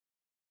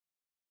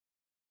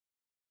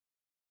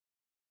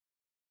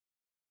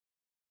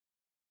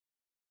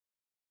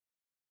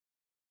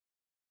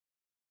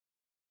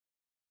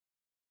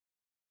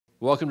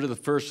Welcome to the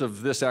first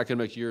of this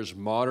academic year's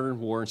Modern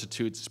War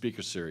Institute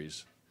Speaker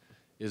Series.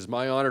 It is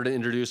my honor to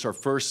introduce our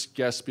first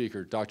guest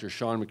speaker, Dr.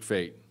 Sean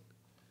McFate.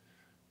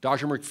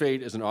 Dr.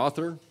 McFate is an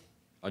author,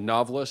 a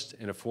novelist,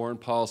 and a foreign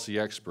policy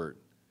expert.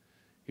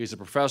 He's a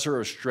professor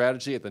of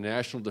strategy at the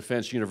National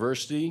Defense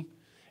University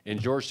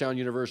and Georgetown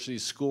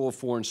University's School of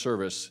Foreign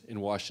Service in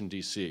Washington,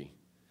 D.C.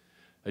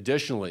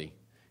 Additionally,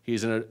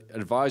 he's an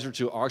advisor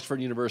to Oxford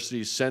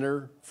University's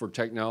Center for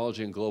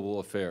Technology and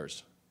Global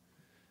Affairs.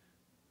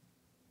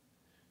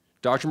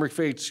 Dr.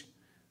 McFate's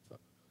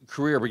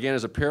career began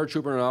as a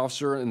paratrooper and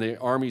officer in the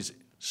Army's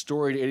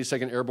storied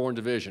 82nd Airborne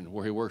Division,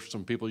 where he worked for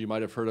some people you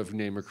might have heard of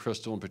named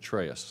McChrystal and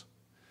Petraeus.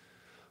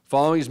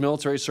 Following his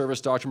military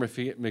service, Dr.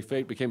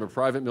 McFate became a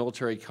private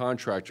military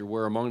contractor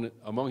where,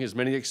 among his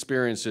many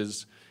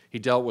experiences, he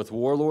dealt with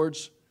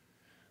warlords,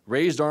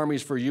 raised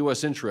armies for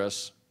U.S.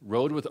 interests,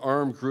 rode with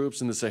armed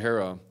groups in the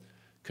Sahara,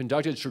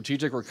 conducted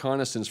strategic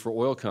reconnaissance for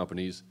oil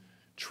companies,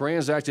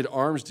 transacted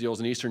arms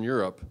deals in Eastern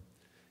Europe,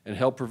 and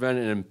helped prevent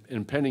an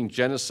impending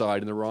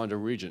genocide in the Rwanda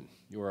region.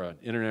 You are an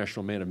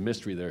international man of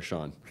mystery there,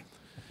 Sean.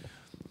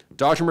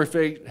 Dr.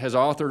 McFate has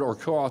authored or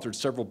co-authored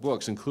several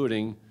books,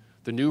 including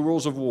The New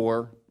Rules of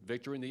War,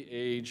 Victory in the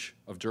Age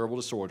of Durable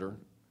Disorder,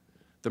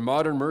 The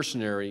Modern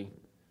Mercenary,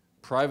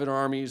 Private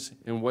Armies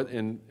and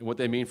what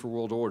They Mean for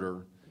World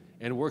Order,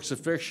 and works of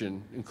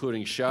fiction,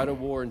 including Shadow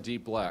War and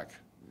Deep Black.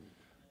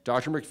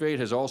 Dr. McFate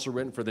has also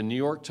written for the New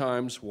York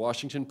Times,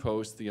 Washington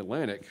Post, The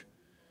Atlantic,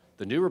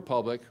 The New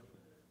Republic,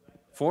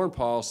 Foreign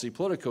Policy,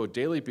 Politico,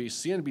 Daily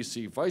Beast,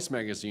 CNBC, Vice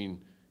Magazine,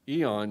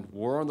 Eon,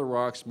 War on the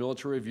Rocks,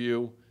 Military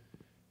Review,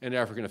 and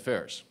African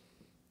Affairs.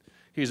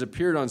 He's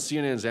appeared on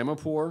CNN's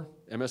Amirpour,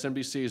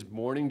 MSNBC's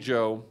Morning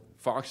Joe,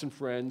 Fox and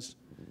Friends,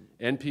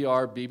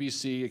 NPR,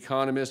 BBC,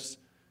 Economist,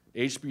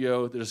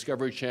 HBO, the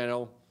Discovery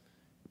Channel,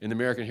 and the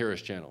American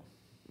Heroes Channel.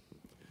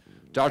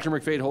 Dr.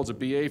 McFate holds a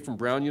BA from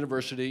Brown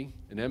University,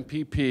 an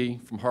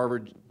MPP from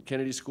Harvard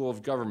Kennedy School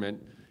of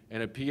Government,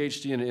 and a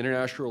PhD in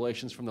International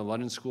Relations from the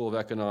London School of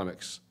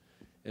Economics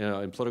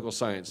in Political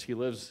Science. He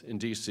lives in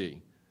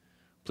D.C.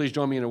 Please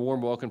join me in a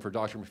warm welcome for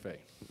Dr.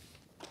 McFate.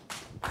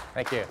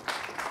 Thank you.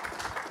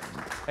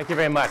 Thank you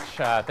very much.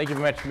 Thank you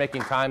very much for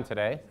making time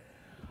today.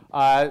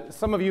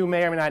 Some of you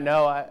may or may not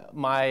know,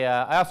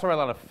 I also write a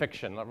lot of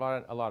fiction, a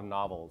lot of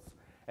novels.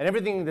 And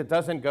everything that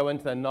doesn't go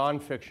into the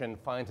nonfiction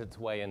finds its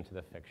way into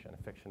the fiction.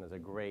 Fiction is a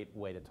great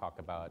way to talk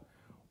about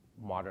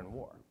modern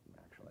war,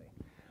 actually.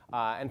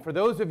 And for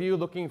those of you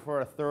looking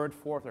for a third,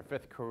 fourth, or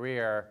fifth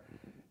career,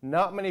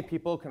 not many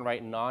people can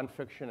write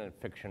nonfiction and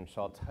fiction,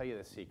 so I'll tell you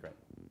the secret.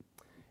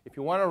 If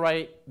you want to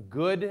write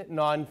good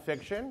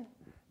nonfiction,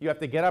 you have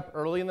to get up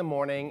early in the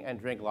morning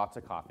and drink lots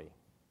of coffee.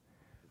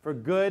 For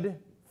good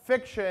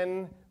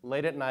fiction,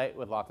 late at night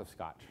with lots of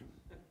scotch.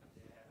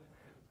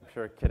 I'm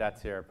sure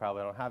cadets here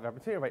probably don't have the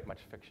opportunity to write much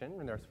fiction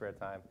in their spare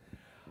time.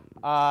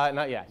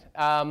 Not yet.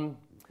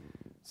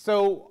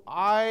 So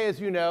I, as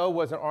you know,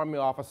 was an Army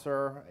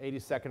officer,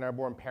 82nd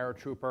Airborne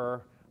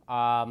paratrooper,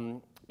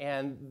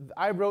 and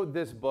I wrote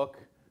this book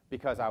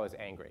because I was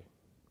angry.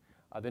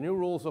 The New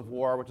Rules of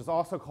War, which is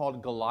also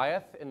called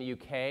Goliath in the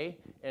UK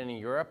and in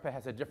Europe. It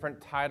has a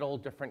different title,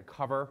 different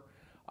cover.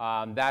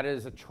 That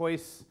is a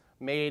choice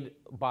made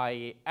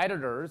by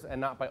editors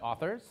and not by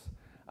authors.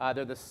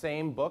 They're the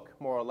same book,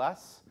 more or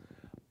less.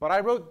 But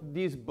I wrote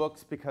these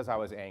books because I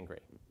was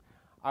angry.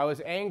 I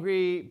was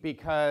angry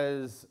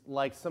because,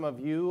 like some of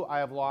you, I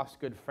have lost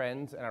good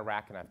friends in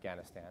Iraq and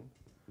Afghanistan.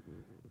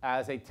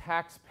 As a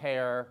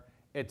taxpayer,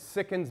 it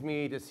sickens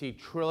me to see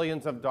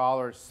trillions of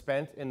dollars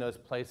spent in those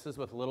places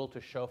with little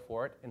to show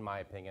for it, in my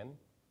opinion.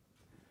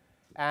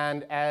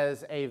 And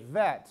as a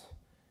vet,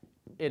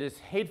 it is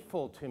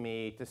hateful to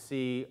me to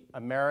see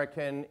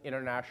American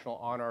international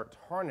honor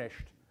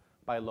tarnished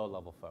by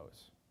low-level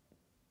foes,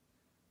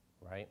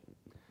 right?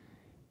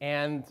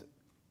 And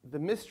the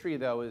mystery,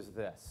 though, is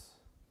this.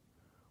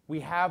 We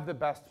have the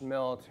best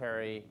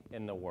military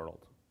in the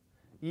world.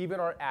 Even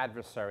our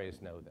adversaries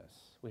know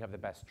this. We have the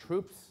best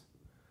troops,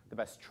 the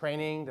best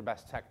training, the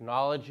best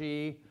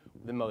technology,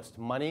 the most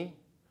money.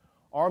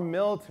 Our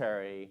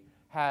military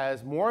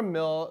has more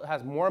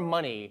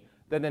money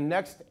than the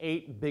next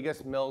 8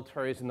 biggest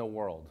militaries in the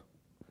world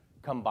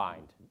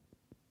combined.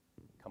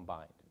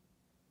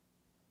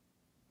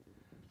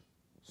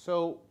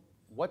 So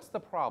what's the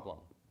problem?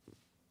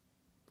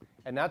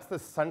 And that's the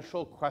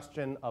central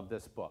question of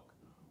this book.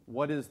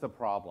 What is the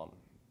problem?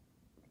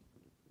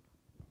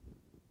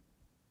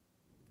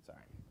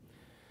 Sorry.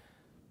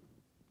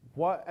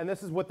 And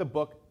this is what the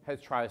book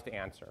tries to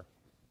answer.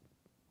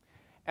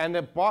 And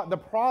the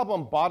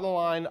problem, bottom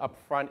line up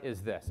front,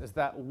 is this, is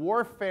that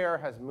warfare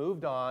has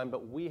moved on,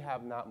 but we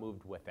have not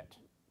moved with it.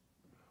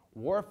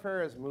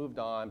 Warfare has moved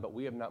on, but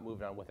we have not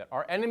moved on with it.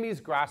 Our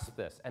enemies grasp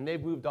this, and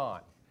they've moved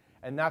on.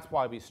 And that's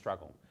why we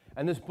struggle.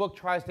 And this book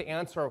tries to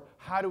answer,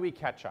 how do we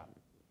catch up?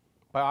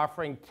 By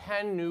offering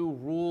 10 new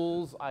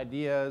rules,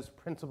 ideas,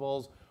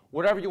 principles,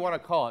 whatever you want to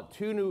call it,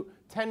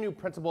 10 new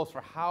principles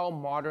for how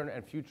modern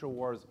and future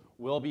wars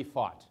will be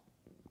fought.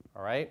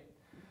 All right?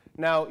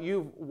 Now,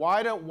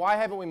 why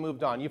haven't we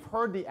moved on? You've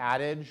heard the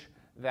adage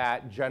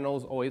that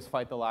generals always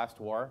fight the last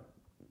war.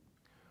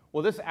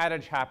 Well, this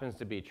adage happens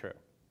to be true.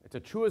 It's a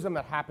truism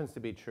that happens to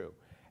be true.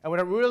 And what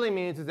it really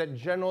means is that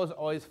generals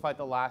always fight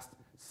the last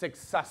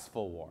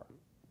successful war.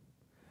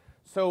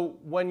 So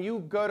when you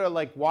go to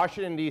like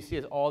Washington, D.C.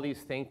 has all these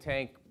think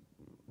tank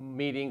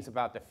meetings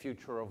about the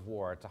future of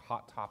war. It's a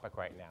hot topic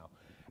right now.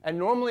 And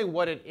normally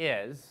what it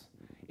is,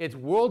 it's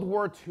World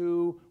War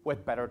II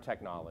with better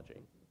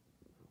technology.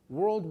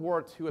 World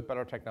War II with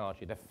better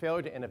technology, the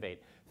failure to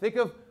innovate. Think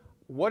of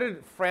what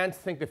did France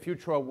think the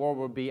future of war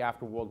would be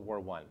after World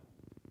War I?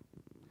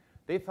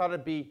 They thought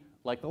it'd be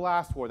like the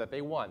last war that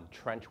they won,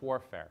 trench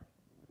warfare.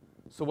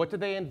 So what did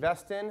they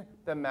invest in?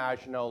 The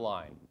Maginot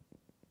Line,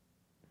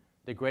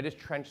 the greatest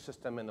trench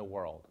system in the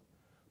world.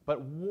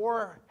 But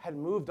war had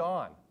moved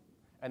on,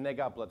 and they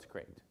got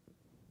blitzkrieged.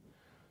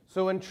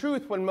 So in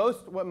truth,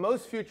 what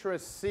most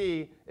futurists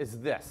see is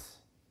this.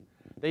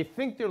 They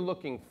think they're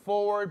looking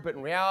forward, but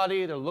in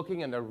reality, they're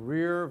looking in the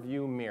rear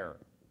view mirror.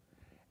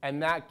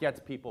 And that gets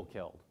people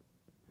killed.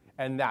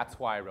 And that's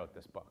why I wrote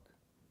this book.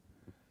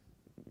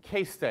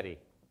 Case study.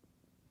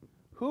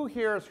 Who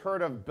here has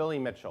heard of Billy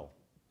Mitchell?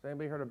 Has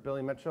anybody heard of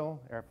Billy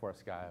Mitchell? Air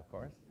Force guy, of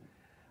course.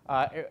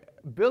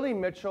 Billy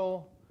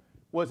Mitchell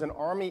was an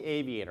Army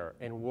aviator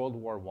in World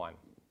War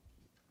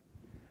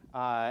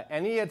I.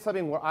 And he had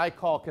something what I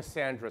call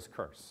Cassandra's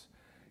curse.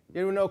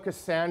 You know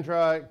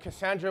Cassandra?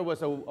 Cassandra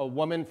was a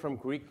woman from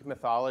Greek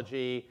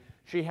mythology.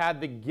 She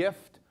had the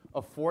gift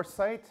of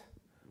foresight,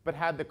 but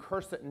had the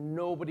curse that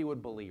nobody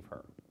would believe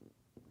her.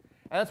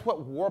 And that's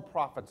what war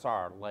prophets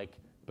are, like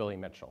Billy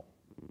Mitchell.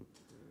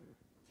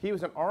 He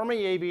was an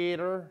Army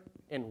aviator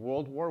in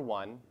World War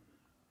I,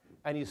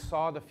 and he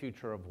saw the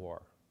future of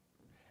war.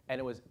 And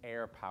it was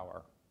air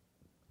power,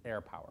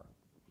 air power.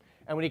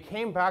 And when he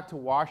came back to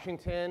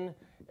Washington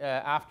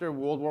after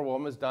World War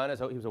I was done, as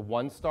he was a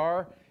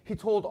one-star, he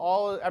told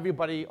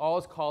everybody, all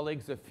his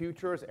colleagues, the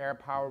future is air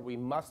power. We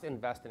must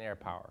invest in air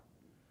power.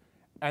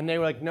 And they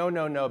were like, no,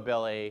 no, no,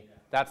 Billy.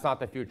 That's not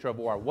the future of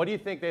war. What do you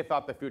think they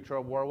thought the future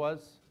of war was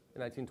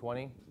in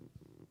 1920?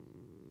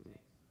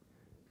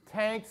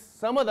 Tanks.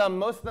 Some of them,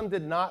 most of them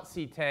did not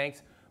see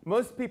tanks.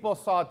 Most people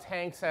saw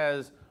tanks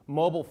as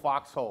mobile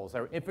foxholes. They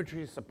were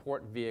infantry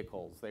support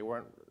vehicles. They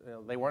weren't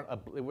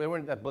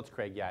at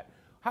Blitzkrieg yet.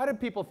 How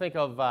did people think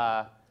of,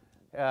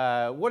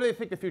 what do they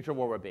think the future of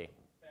war would be?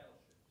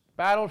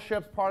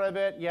 Battleships, part of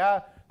it,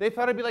 yeah. They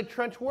thought it'd be like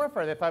trench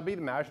warfare. They thought it'd be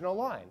the Maginot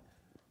Line,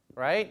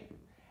 right?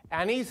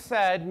 And he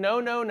said, no,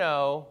 no,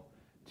 no.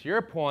 To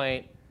your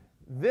point,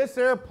 this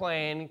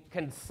airplane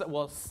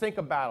will sink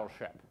a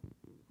battleship.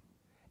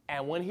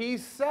 And when he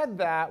said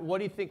that, what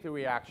do you think the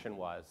reaction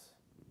was?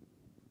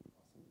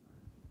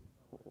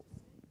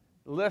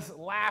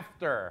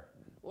 Laughter.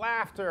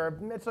 Laughter.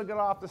 Mitchell, get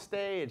off the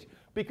stage.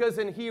 Because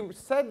he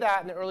said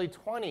that in the early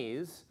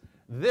 20s,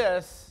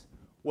 this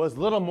was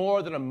little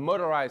more than a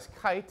motorized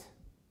kite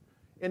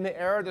in the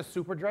era of the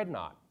super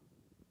dreadnought.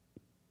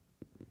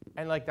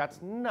 And like,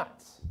 that's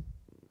nuts.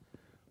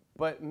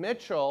 But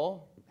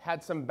Mitchell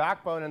had some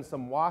backbone and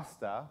some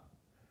wasta,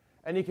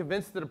 and he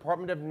convinced the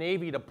Department of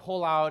Navy to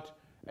pull out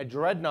a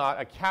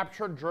dreadnought, a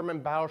captured German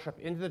battleship,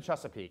 into the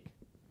Chesapeake.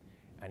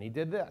 And he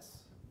did this.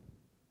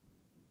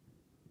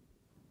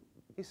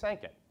 He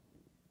sank it.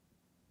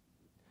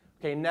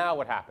 Okay, now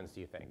what happens,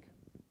 do you think?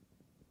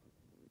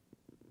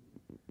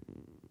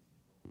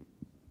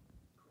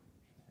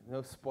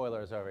 No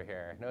spoilers over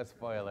here. No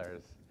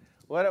spoilers.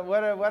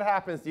 What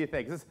happens, do you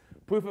think? Is this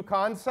proof of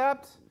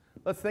concept?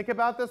 Let's think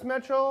about this,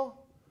 Mitchell.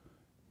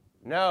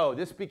 No,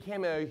 this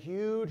became a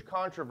huge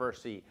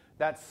controversy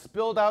that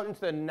spilled out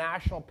into the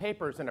national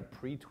papers in a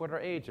pre-Twitter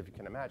age, if you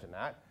can imagine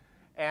that.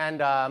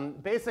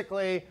 And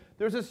basically,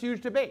 there's this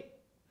huge debate.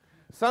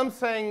 Some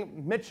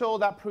saying, Mitchell,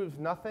 that proves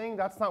nothing.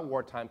 That's not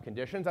wartime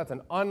conditions. That's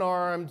an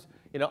unarmed,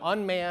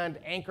 unmanned,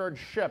 anchored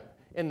ship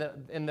in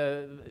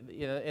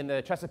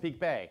the Chesapeake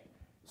Bay.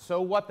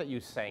 So what that you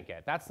sank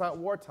it? That's not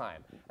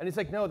wartime. And he's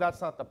like, no,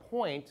 that's not the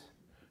point.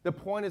 The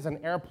point is an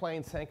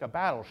airplane sank a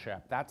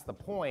battleship. That's the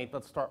point.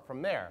 Let's start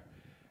from there.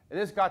 And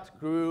this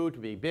grew to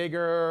be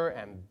bigger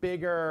and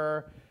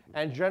bigger.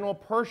 And General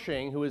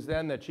Pershing, who was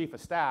then the chief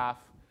of staff,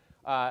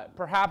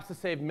 perhaps to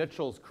save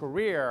Mitchell's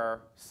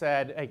career,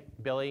 said, hey,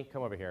 Billy,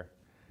 come over here.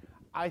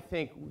 I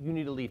think you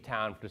need to leave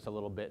town for just a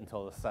little bit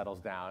until this settles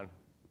down.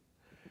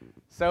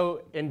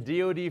 So in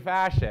DOD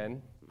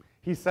fashion,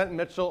 he sent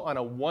Mitchell on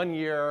a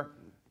one-year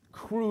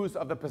cruise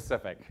of the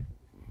Pacific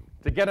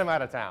to get him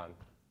out of town.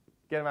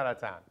 Get him out of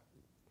town.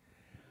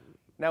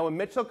 Now, when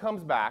Mitchell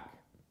comes back,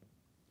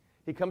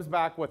 he comes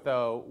back with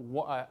a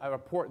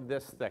report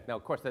this thick. Now,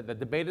 of course, the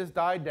debate has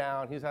died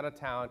down. He's out of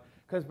town.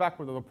 Comes back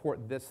with a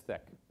report this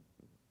thick.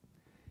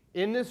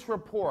 In this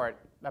report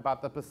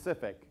about the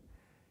Pacific,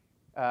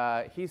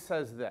 he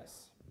says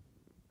this.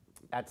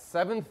 At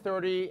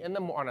 7:30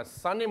 on a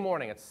Sunday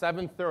morning at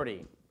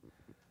 7:30,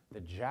 the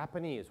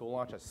Japanese will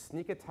launch a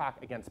sneak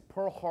attack against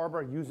Pearl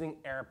Harbor using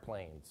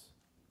airplanes.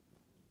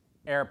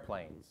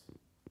 Airplanes.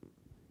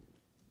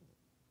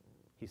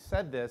 He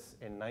said this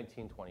in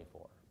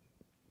 1924.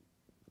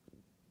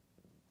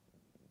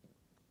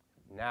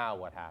 Now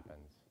what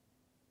happens?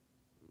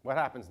 What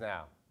happens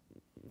now?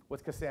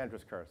 What's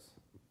Cassandra's curse?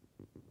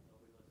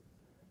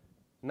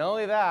 Not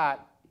only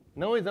that,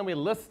 not only does we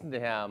listen to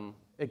him,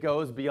 it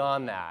goes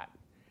beyond that.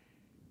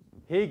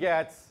 He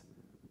gets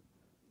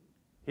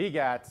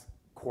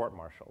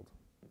court-martialed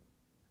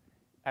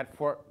at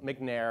Fort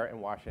McNair in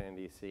Washington,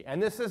 D.C.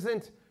 And this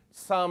isn't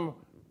some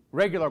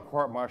regular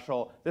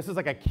court-martial. This is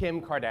like a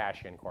Kim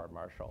Kardashian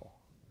court-martial.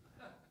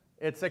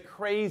 It's a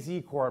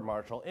crazy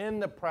court-martial in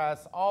the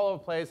press, all over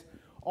the place,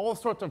 all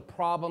sorts of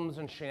problems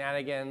and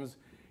shenanigans.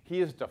 He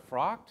is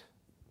defrocked.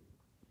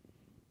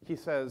 He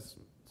says,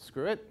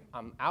 screw it,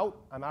 I'm out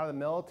of the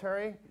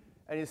military.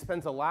 And he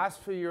spends the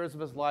last few years of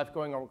his life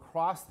going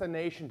across the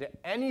nation to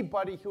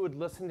anybody who would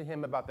listen to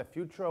him about the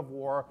future of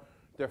war.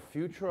 The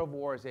future of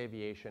war is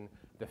aviation.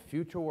 The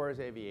future of war is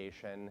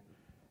aviation.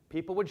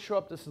 People would show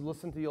up to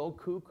listen to the old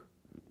kook.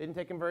 They didn't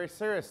take him very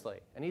seriously.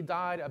 And he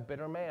died a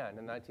bitter man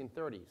in the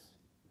 1930s.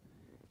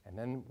 And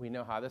then we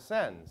know how this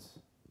ends,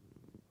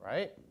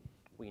 right?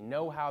 We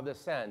know how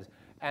this ends.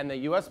 And the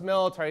US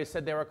military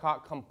said they were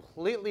caught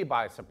completely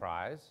by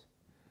surprise,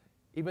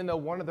 even though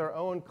one of their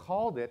own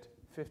called it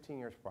 15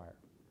 years prior,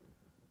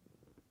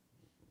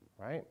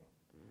 right?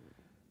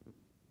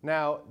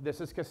 Now,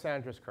 this is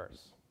Cassandra's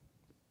curse.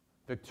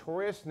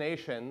 Victorious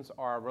nations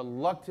are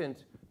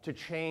reluctant to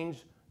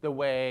change the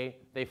way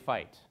they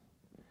fight.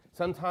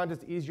 Sometimes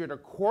it's easier to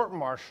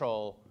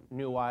court-martial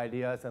new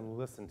ideas and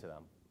listen to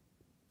them.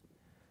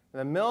 And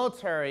the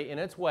military, in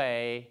its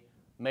way,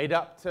 made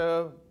up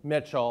to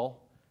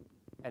Mitchell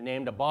and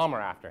named a bomber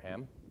after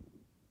him,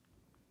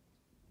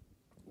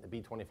 the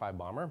B-25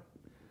 bomber,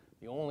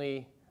 the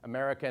only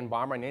American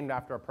bomber named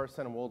after a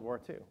person in World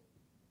War II.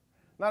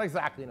 Not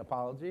exactly an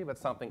apology, but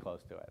something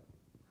close to it.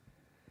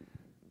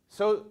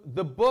 So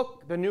the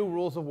book, The New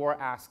Rules of War,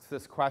 asks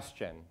this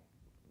question.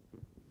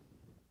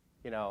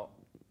 You know,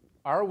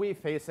 are we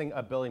facing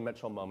a Billy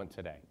Mitchell moment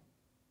today?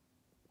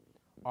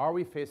 Are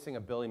we facing a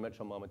Billy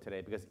Mitchell moment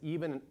today? Because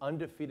even an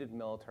undefeated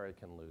military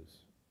can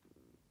lose.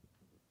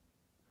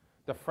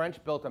 The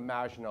French built a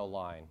Maginot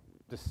Line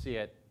to see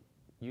it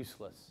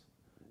useless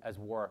as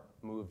war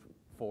moved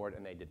forward,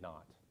 and they did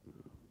not.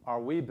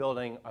 Are we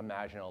building a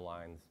Maginot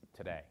Lines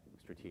today,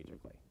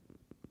 strategically?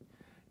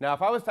 Now,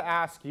 if I was to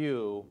ask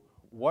you,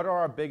 what are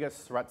our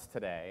biggest threats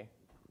today?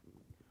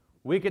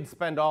 We could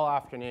spend all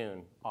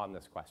afternoon on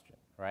this question,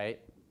 right?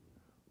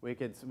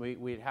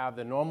 We'd have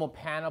the normal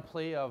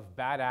panoply of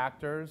bad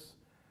actors,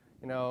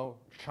 you know,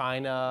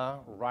 China,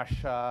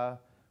 Russia,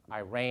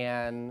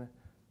 Iran,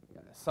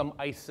 some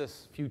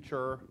ISIS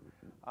future.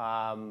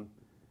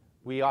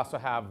 We also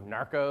have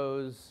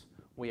narcos.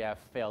 We have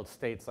failed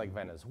states like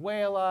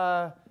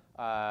Venezuela.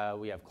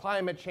 We have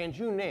climate change,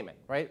 you name it,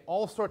 right?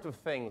 All sorts of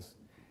things.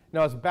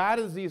 Now, as bad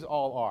as these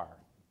all are,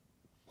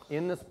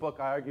 in this book,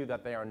 I argue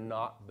that they are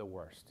not the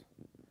worst.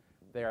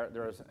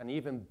 There's an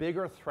even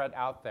bigger threat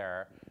out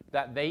there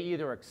that they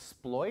either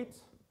exploit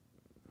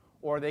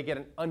or they get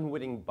an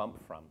unwitting bump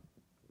from.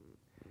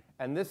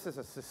 And this is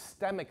a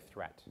systemic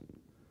threat,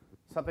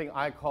 something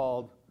I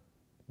called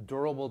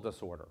durable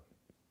disorder.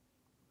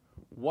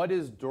 What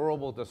is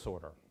durable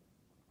disorder?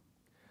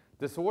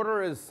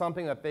 Disorder is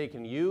something that they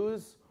can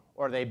use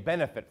or they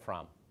benefit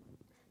from,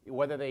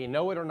 whether they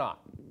know it or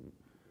not.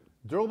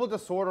 Durable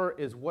disorder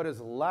is what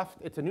is left.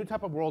 It's a new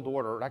type of world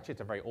order. Actually,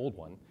 it's a very old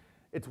one.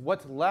 It's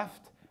what's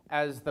left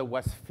as the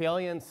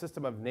Westphalian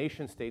system of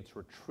nation states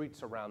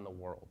retreats around the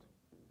world.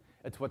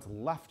 It's what's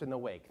left in the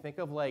wake. Think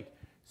of like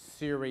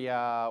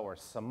Syria or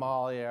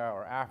Somalia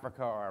or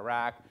Africa or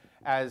Iraq.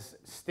 As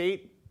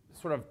state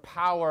sort of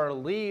power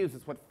leaves,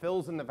 it's what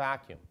fills in the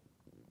vacuum.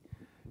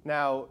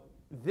 Now,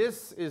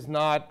 this is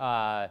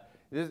not,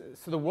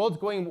 so the world's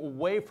going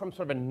away from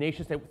sort of a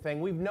nation state thing.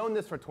 We've known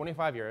this for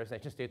 25 years.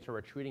 Nation states are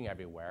retreating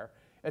everywhere.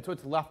 It's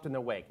what's left in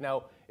the wake.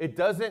 Now,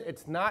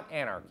 it's not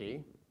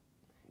anarchy.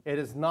 It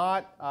is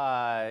not,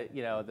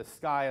 you know, the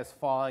sky is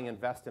falling,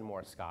 invest in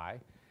more sky.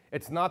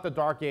 It's not the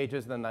Dark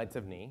Ages and the Knights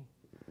of Ni.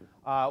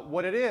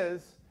 What it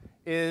is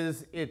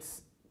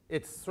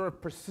it's sort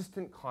of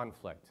persistent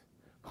conflict.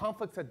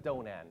 Conflicts that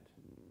don't end.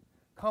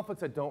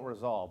 Conflicts that don't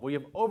resolve. Where you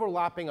have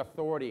overlapping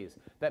authorities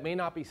that may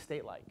not be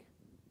state-like,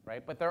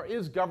 right? But there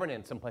is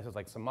governance in places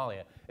like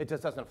Somalia. It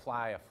just doesn't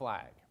fly a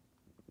flag.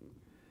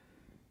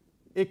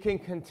 It can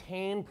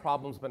contain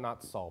problems but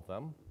not solve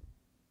them.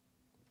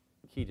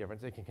 Key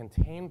difference, it can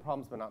contain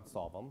problems but not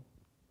solve them.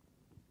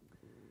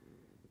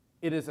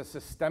 It is a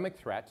systemic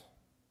threat,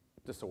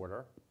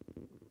 disorder,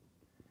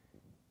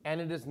 and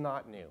it is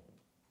not new.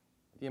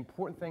 The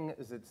important thing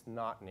is it's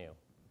not new.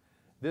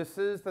 This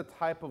is the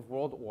type of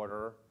world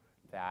order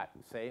that,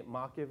 say,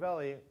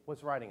 Machiavelli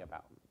was writing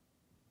about.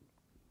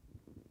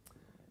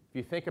 If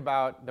you think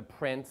about the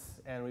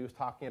Prince, and we was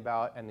talking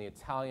about, and the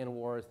Italian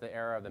Wars, the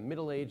era of the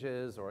Middle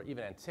Ages, or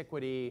even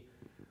antiquity,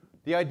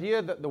 the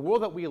idea that the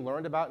world that we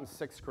learned about in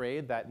 6th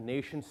grade, that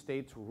nation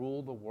states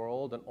rule the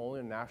world and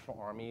only national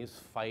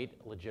armies fight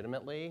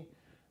legitimately,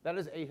 that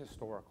is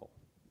ahistorical.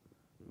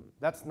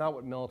 That's not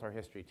what military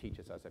history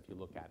teaches us if you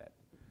look at it.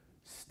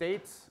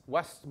 States,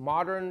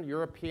 modern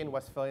European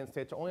Westphalian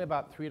states are only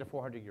about 300 to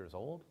 400 years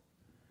old.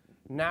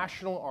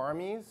 National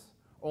armies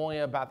are only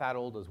about that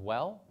old as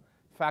well.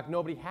 In fact,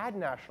 nobody had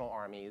national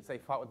armies. They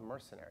fought with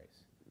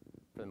mercenaries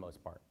for the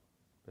most part.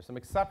 There's some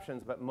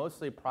exceptions, but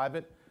mostly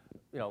private,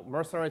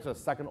 mercenaries are the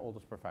second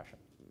oldest profession.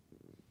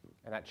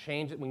 And that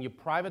changes, when you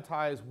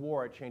privatize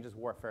war, it changes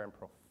warfare in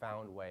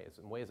profound ways,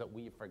 in ways that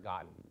we've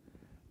forgotten.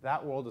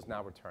 That world is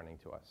now returning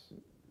to us,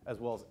 as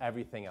well as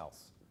everything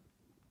else.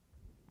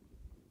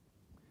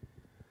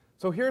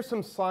 So here's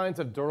some signs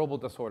of durable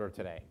disorder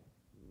today.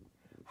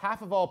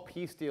 Half of all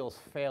peace deals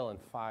fail in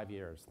 5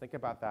 years. Think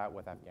about that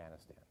with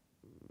Afghanistan,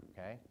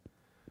 okay?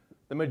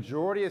 The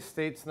majority of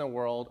states in the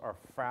world are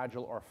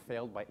fragile or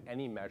failed by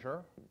any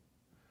measure.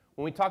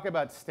 When we talk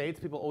about states,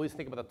 people always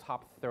think about the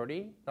top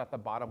 30, not the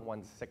bottom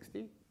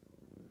 160,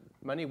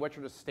 many of which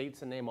are just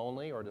states in name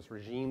only or just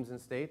regimes in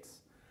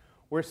states.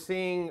 We're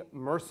seeing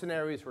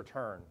mercenaries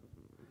return,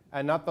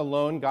 and not the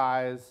lone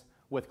guys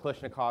with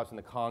Kalashnikovs in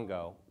the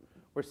Congo.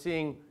 We're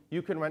seeing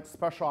you can rent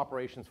special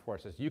operations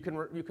forces. You can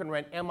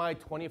rent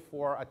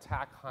Mi-24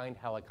 attack Hind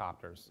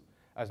helicopters,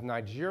 as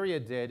Nigeria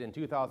did in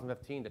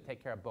 2015 to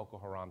take care of Boko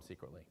Haram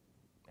secretly,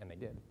 and they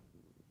did.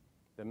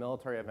 The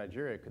military of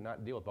Nigeria could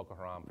not deal with Boko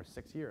Haram for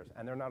 6 years,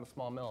 and they're not a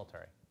small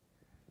military.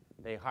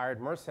 They hired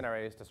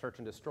mercenaries to search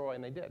and destroy,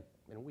 and they did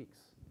in weeks.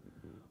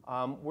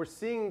 We're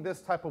seeing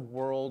this type of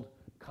world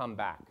come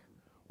back.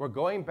 We're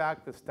going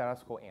back to the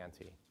status quo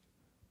ante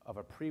of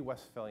a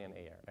pre-Westphalian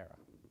era.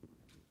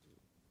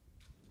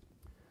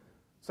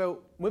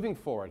 So moving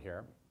forward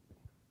here,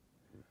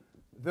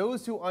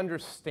 those who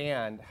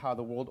understand how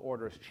the world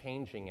order is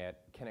changing it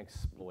can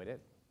exploit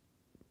it.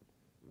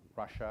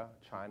 Russia,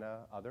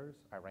 China, others,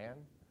 Iran.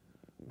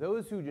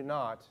 Those who do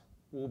not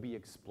will be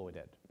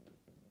exploited.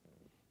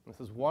 This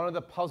is one of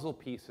the puzzle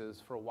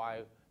pieces for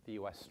why the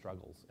US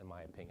struggles, in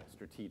my opinion,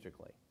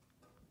 strategically.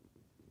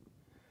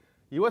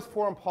 US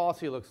foreign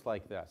policy looks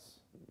like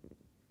this.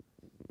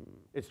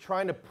 It's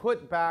trying to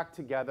put back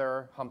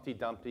together Humpty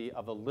Dumpty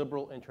of a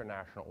liberal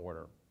international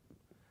order.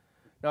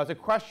 Now, the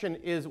question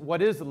is,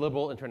 what is the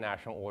liberal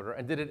international order,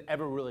 and did it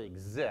ever really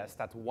exist?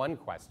 That's one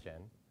question.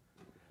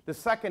 The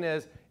second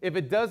is, if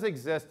it does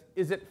exist,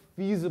 is it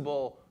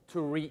feasible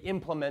to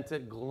re-implement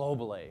it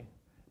globally?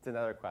 It's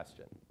another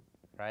question,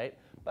 right?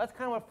 That's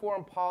kind of what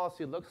foreign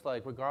policy looks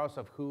like, regardless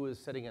of who is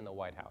sitting in the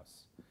White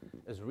House,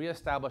 is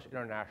reestablish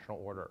international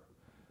order.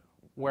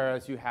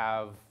 Whereas you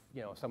have,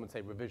 some would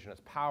say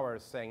revisionist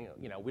powers saying,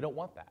 we don't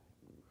want that.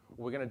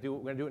 We're going to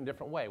do it in a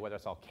different way, whether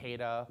it's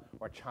Al-Qaeda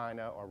or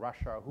China or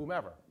Russia or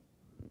whomever,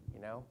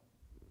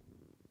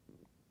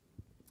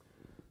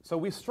 So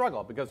we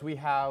struggle because we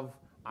have,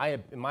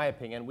 in my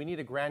opinion, we need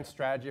a grand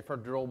strategy for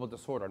durable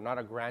disorder, not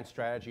a grand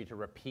strategy to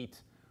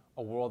repeat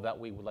a world that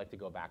we would like to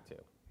go back to.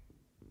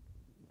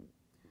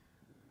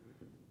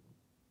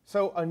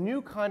 So a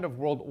new kind of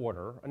world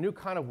order, a new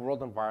kind of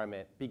world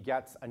environment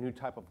begets a new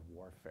type of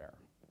warfare.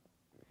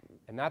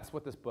 And that's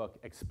what this book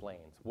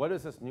explains. What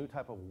does this new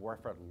type of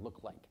warfare look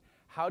like?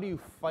 How do you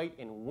fight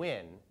and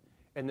win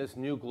in this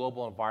new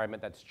global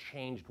environment that's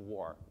changed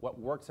war? What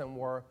works in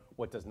war,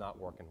 what does not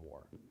work in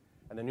war?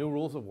 And the new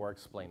rules of war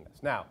explain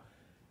this. Now,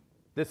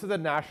 this is a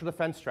national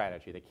defense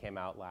strategy that came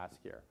out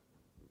last year,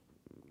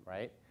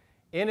 right?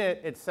 In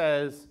it, it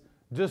says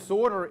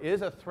disorder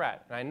is a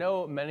threat. And I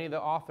know many of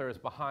the authors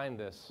behind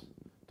this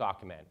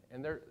document,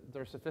 and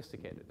they're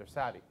sophisticated, they're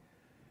savvy.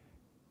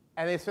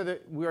 And they said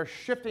that we are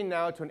shifting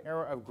now to an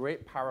era of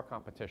great power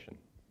competition.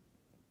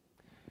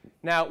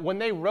 Now, when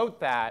they wrote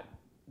that,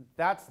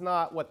 that's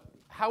not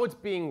how it's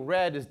being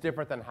read is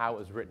different than how it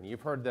was written.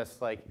 You've heard this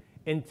like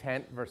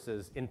intent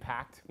versus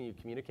impact when you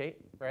communicate,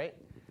 right?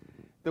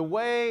 The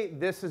way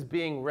this is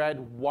being read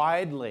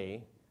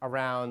widely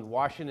around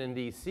Washington,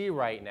 D.C.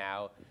 right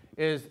now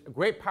is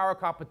great power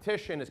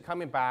competition is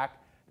coming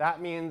back.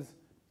 That means,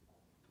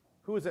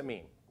 who does it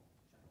mean?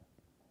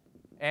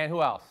 And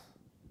who else?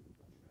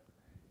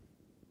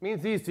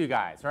 Means these two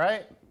guys,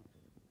 right?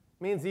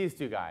 Means these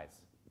two guys.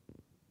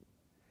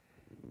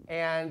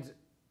 And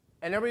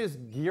everybody's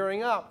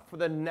gearing up for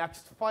the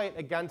next fight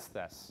against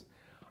this.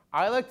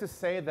 I like to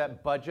say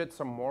that budgets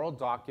are moral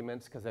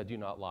documents because they do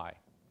not lie,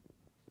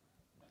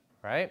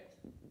 right?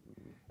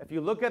 If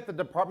you look at the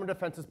Department of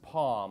Defense's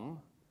POM,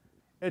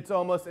 it's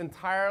almost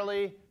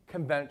entirely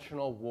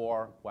conventional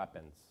war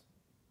weapons.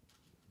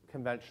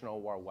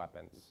 Conventional war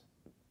weapons.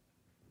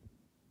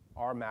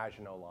 Our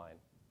Maginot Line.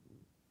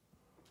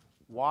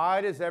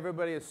 Why does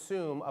everybody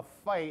assume a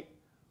fight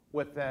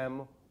with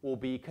them will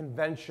be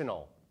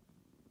conventional?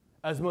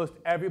 As most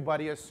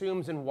everybody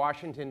assumes in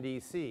Washington,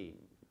 D.C.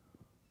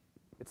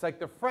 It's like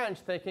the French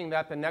thinking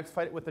that the next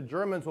fight with the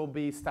Germans will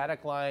be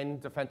static line,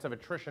 defensive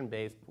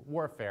attrition-based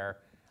warfare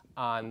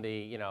on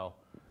the,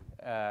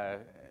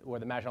 where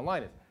the Maginot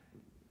Line is.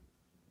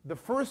 The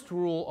first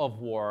rule of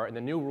war and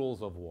the new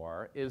rules of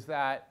war is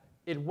that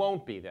it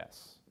won't be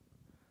this.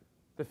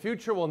 The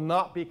future will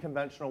not be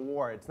conventional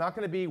war. It's not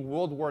going to be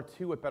World War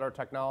II with better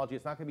technology.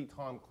 It's not going to be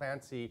Tom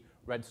Clancy,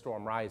 Red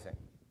Storm Rising,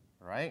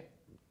 all right?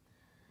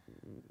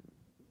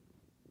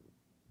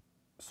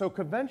 So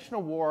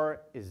conventional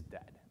war is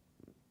dead.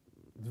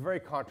 It's very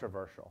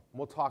controversial.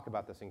 We'll talk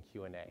about this in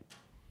Q&A.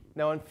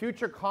 Now, in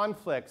future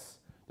conflicts,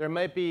 there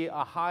might be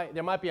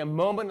a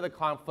moment of the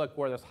conflict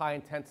where there's high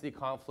intensity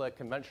conflict,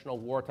 conventional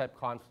war type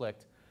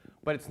conflict,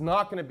 but it's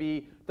not going to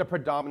be the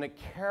predominant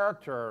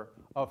character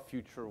of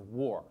future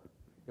war.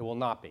 It will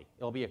not be.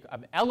 It'll be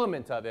an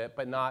element of it,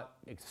 but not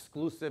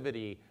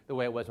exclusivity the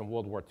way it was in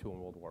World War II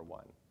and World War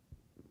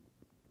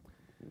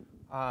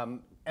I.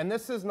 And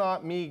this is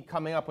not me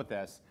coming up with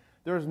this.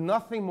 There's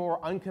nothing more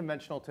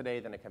unconventional today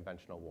than a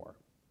conventional war.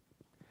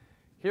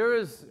 Here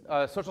is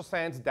social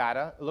science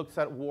data. It looks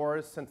at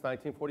wars since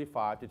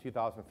 1945 to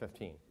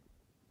 2015.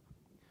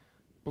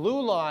 The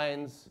blue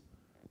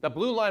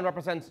line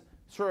represents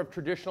sort of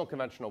traditional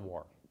conventional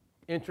war,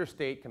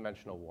 interstate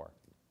conventional war.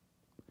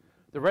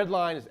 The red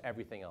line is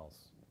everything else.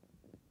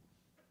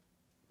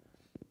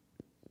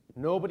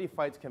 Nobody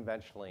fights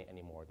conventionally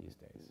anymore these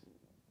days.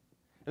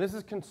 And this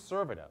is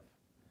conservative.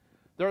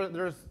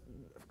 There's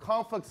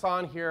conflicts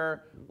on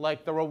here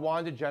like the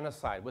Rwanda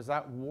genocide. Was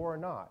that war or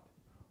not?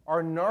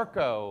 Our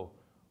narco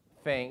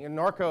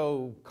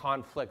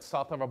conflict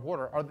south of our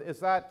border, is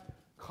that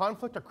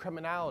conflict or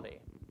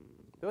criminality?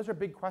 Those are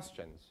big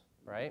questions,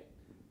 right?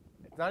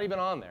 It's not even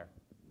on there,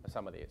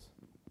 some of these.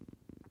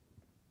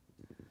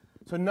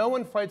 So no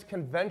one fights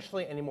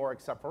conventionally anymore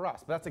except for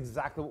us. But that's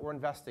exactly what we're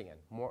investing in.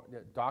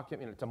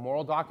 It's a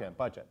moral document,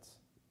 budgets.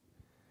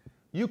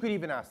 You could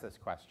even ask this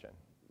question.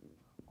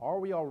 Are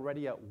we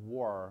already at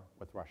war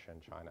with Russia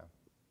and China?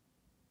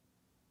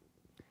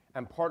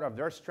 And part of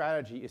their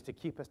strategy is to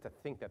keep us to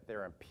think that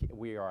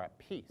we are at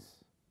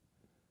peace,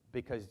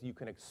 because you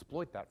can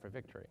exploit that for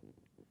victory.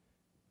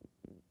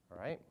 All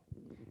right?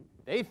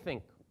 They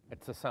think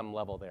it's to some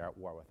level they're at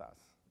war with us.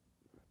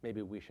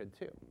 Maybe we should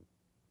too.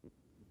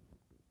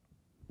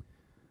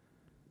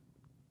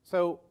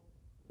 So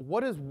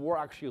what does war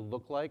actually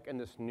look like in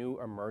this new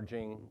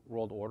emerging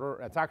world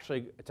order?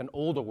 It's an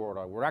older world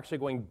order. We're actually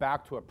going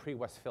back to a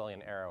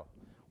pre-Westphalian era.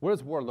 What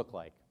does war look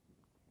like?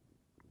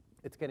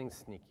 It's getting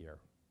sneakier.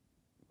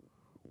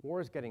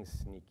 War is getting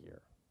sneakier.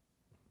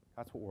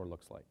 That's what war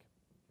looks like.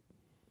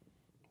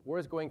 War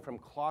is going from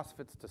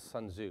Clausewitz to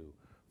Sun Tzu,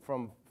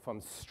 from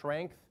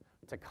strength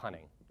to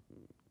cunning.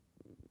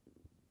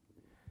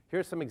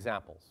 Here's some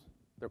examples.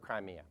 The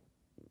Crimea.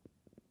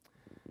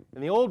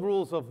 In the old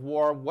rules of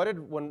war,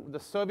 when the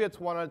Soviets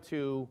wanted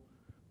to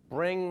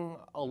bring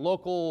a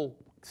local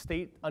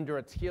state under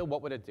its heel,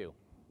 what would it do?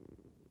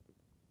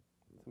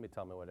 Somebody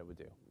tell me what it would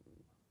do.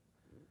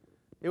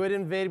 It would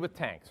invade with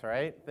tanks,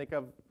 right? Think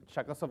of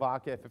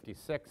Czechoslovakia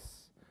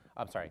 56,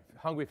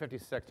 Hungary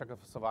 56,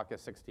 Czechoslovakia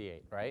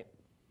 68, right?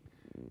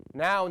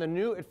 Now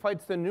it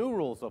fights the new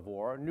rules of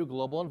war, new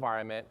global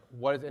environment.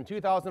 In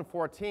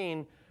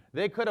 2014,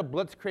 they could have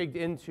blitzkrieged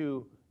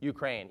into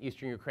Ukraine,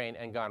 eastern Ukraine,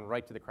 and gone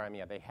right to the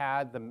Crimea. They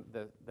had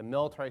the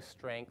military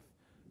strength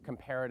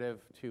comparative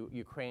to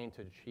Ukraine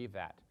to achieve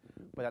that.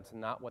 But that's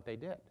not what they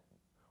did.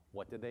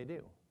 What did they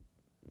do?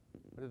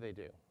 What did they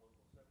do?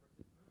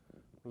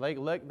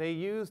 Like they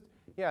used,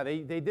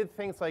 they did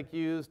things like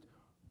used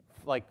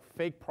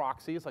fake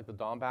proxies like the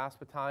Donbass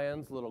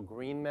battalions, little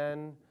green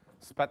men,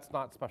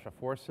 Spetsnaz special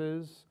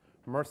forces,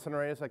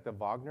 mercenaries like the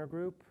Wagner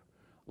group,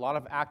 a lot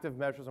of active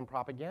measures and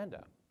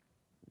propaganda.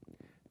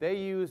 They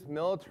used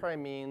military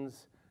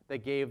means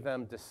that gave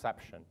them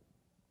deception.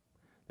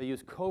 They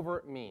used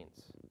covert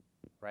means,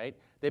 right?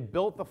 They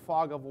built the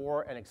fog of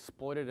war and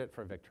exploited it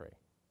for victory.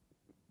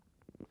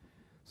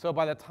 So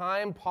by the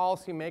time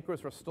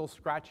policymakers were still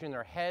scratching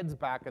their heads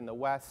back in the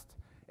West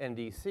and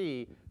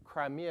DC,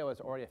 Crimea was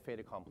already a fait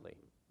accompli.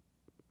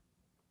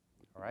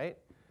 All right?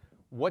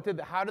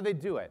 How did they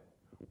do it?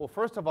 Well,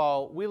 first of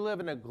all, we live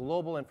in a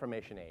global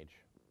information age.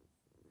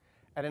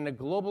 And in a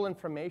global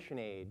information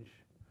age,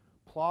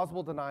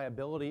 plausible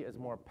deniability is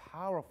more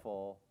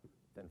powerful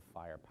than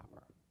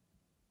firepower.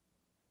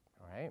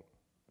 All right?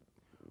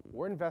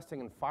 We're investing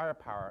in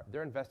firepower.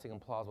 They're investing in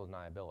plausible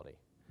deniability,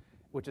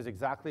 which is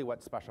exactly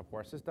what special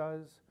forces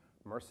does,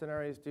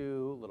 mercenaries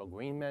do, little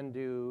green men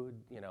do,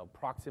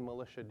 proxy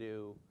militia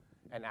do,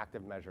 and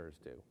active measures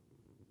do.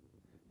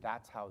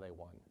 That's how they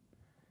won.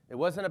 It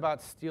wasn't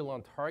about steel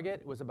on target.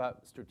 It was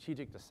about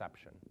strategic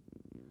deception.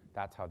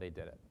 That's how they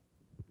did it.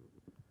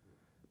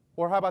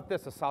 Or how about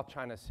this, the South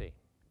China Sea?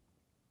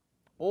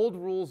 Old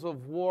rules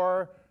of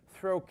war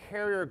throw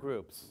carrier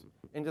groups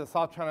into the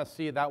South China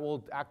Sea that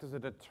will act as a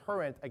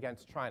deterrent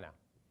against China.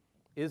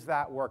 Is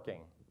that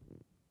working?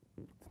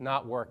 It's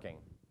not working.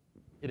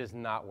 It is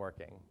not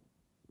working.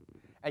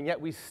 And yet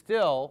we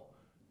still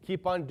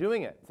keep on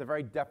doing it. It's the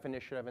very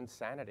definition of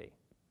insanity.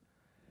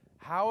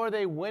 How are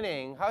they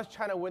winning? How is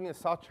China winning the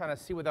South China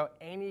Sea without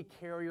any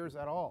carriers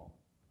at all?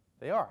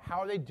 They are.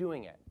 How are they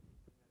doing it?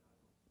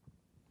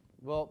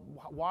 Well,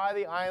 why are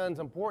the islands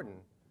important?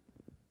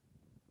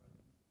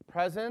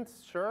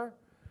 Presence, sure.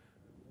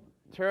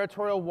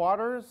 Territorial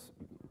waters,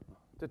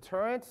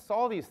 deterrence,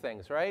 all these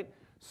things, right?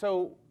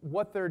 So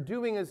what they're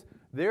doing is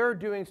they're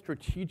doing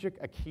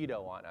strategic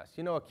aikido on us.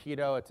 You know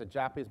aikido, it's a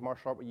Japanese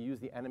martial art where you use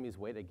the enemy's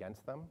weight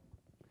against them.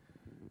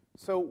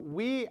 So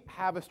we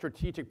have a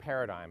strategic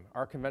paradigm,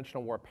 our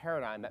conventional war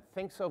paradigm, that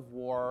thinks of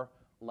war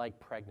like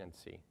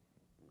pregnancy.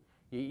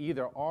 You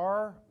either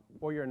are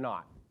or you're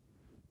not,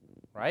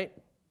 right?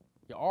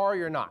 You are or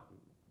you're not.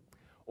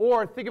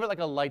 Or think of it like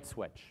a light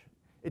switch.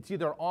 It's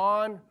either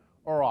on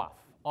or off,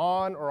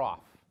 on or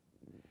off.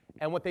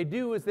 And what they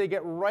do is they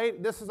get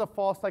right, this is a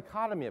false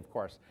dichotomy, of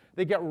course.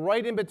 They get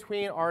right in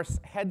between our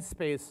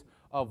headspace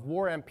of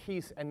war and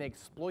peace, and they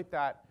exploit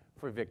that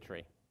for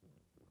victory.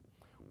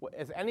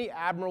 As any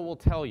admiral will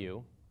tell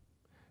you,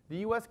 the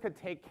US could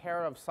take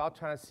care of South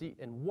China Sea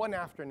in one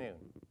afternoon.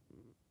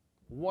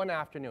 One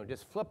afternoon.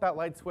 Just flip that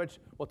light switch,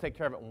 we'll take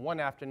care of it in one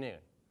afternoon.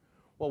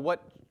 Well,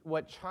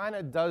 what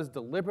China does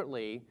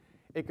deliberately,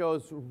 it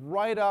goes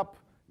right up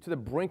to the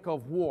brink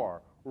of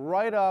war,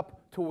 right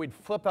up to where we'd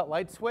flip that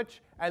light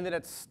switch, and then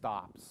it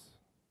stops.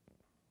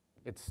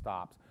 It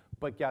stops.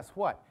 But guess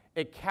what?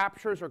 It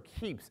captures or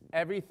keeps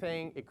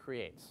everything it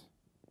creates.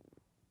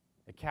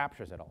 It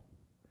captures it all.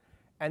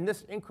 And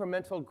this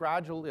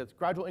gradual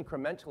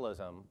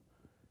incrementalism,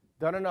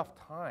 done enough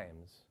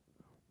times,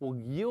 will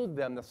yield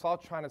them the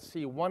South China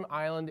Sea, one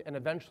island, and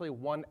eventually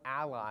one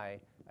ally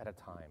at a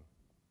time.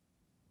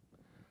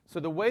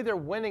 So the way they're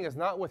winning is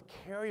not with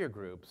carrier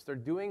groups.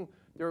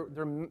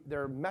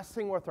 They're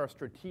messing with our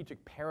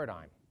strategic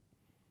paradigm.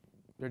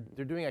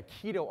 They're doing a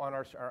keto on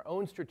our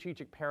own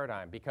strategic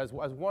paradigm, because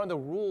as one of the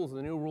rules,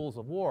 the new rules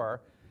of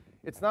war,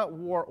 it's not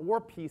war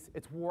or peace,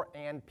 it's war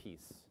and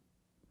peace.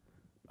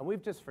 And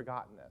we've just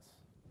forgotten this.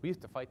 We used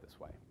to fight this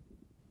way.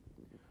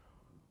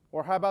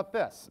 Or how about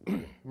this?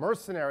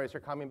 Mercenaries are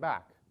coming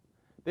back.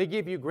 They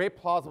give you great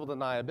plausible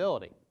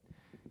deniability.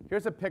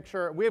 Here's a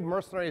picture. We have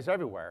mercenaries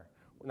everywhere.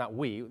 Not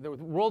we. The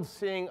world's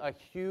seeing a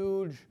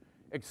huge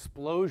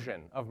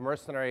explosion of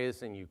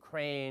mercenaries in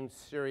Ukraine,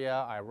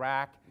 Syria,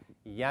 Iraq,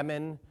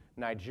 Yemen,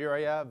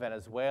 Nigeria,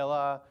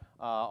 Venezuela,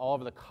 all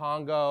over the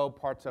Congo,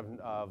 parts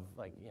of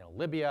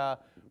Libya.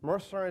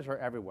 Mercenaries are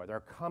everywhere. They're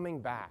coming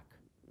back.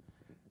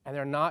 And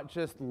they're not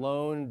just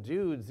lone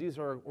dudes. These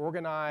are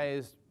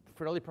organized,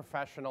 fairly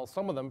professional,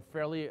 some of them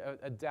fairly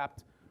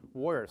adept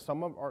warriors.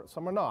 Some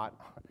are not.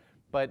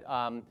 But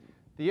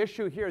the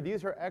issue here,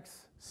 these are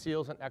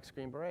ex-SEALs and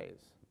ex-Green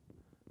Berets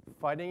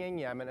fighting in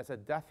Yemen as a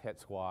death hit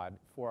squad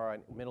for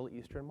a Middle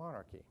Eastern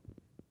monarchy.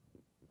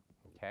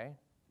 Okay?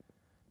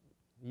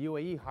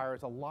 UAE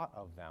hires a lot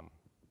of them.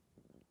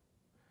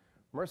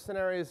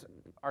 Mercenaries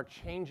are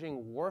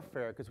changing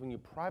warfare, because when you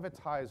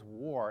privatize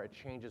war, it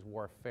changes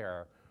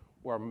warfare,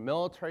 where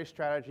military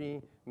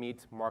strategy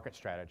meets market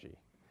strategy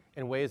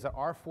in ways that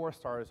our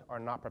 4-stars are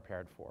not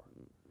prepared for.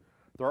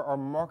 There are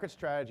market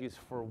strategies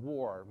for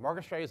war,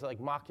 market strategies that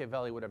like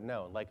Machiavelli would have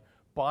known, like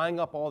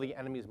buying up all the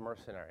enemy's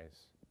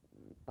mercenaries,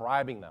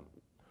 bribing them,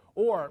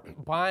 or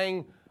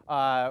buying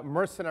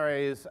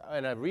mercenaries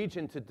in a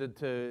region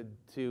to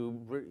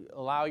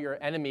allow your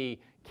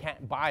enemy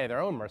can't buy their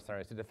own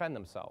mercenaries to defend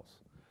themselves.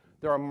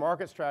 There are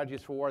market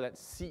strategies for war that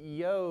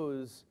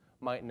CEOs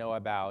might know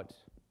about,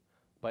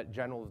 but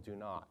generals do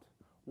not.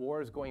 War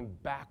is going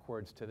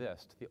backwards to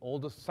this, to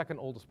the second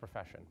oldest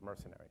profession,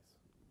 mercenaries.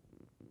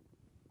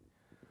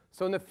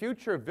 So in the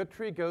future,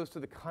 victory goes to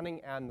the cunning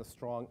and the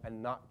strong,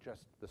 and not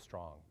just the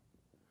strong.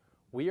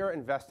 We are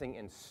investing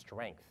in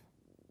strength.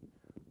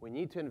 We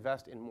need to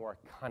invest in more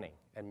cunning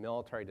and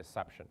military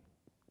deception.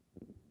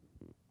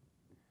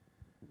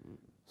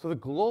 So the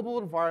global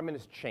environment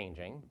is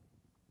changing.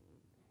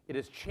 It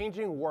is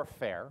changing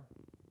warfare,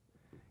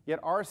 yet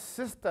our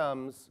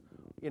systems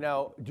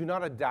do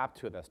not adapt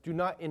to this, do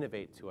not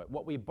innovate to it.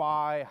 What we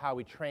buy, how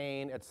we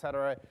train, et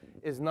cetera,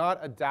 is not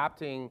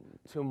adapting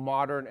to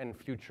modern and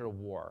future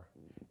war.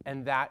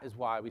 And that is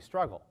why we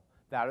struggle.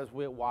 That is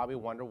why we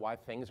wonder why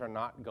things are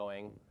not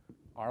going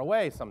our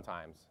way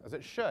sometimes, as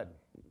it should.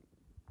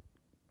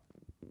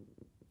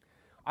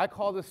 I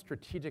call this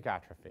strategic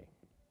atrophy.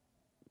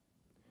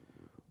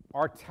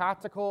 Our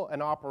tactical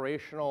and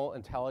operational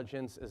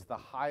intelligence is the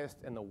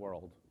highest in the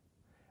world.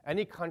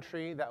 Any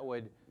country that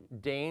would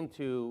deign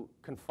to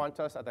confront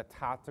us at the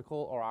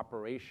tactical or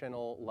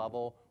operational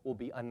level will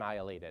be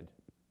annihilated.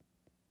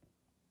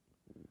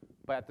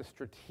 But at the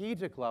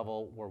strategic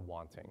level, we're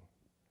wanting.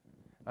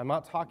 I'm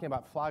not talking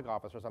about flag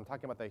officers. I'm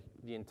talking about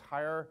the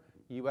entire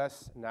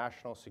US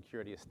national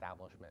security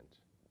establishment,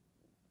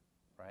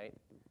 right?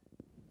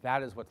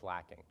 That is what's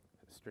lacking,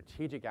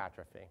 strategic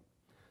atrophy.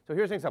 So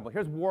here's an example.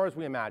 Here's war as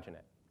we imagine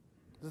it.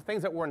 This is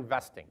things that we're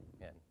investing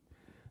in.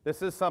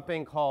 This is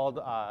something called,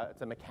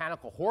 it's a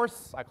mechanical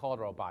horse. I call it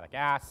a robotic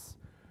ass.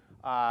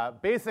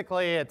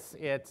 Basically, it's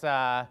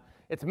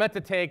meant to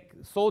take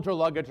soldier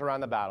luggage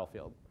around the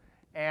battlefield.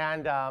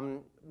 And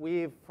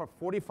for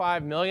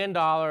 $45 million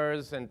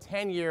and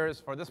 10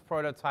 years for this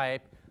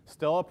prototype,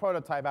 still a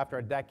prototype after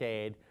a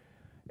decade,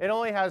 it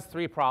only has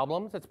 3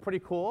 problems. It's pretty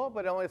cool,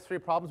 but it only has 3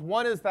 problems.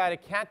 One is that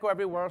it can't go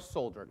everywhere a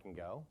soldier can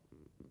go.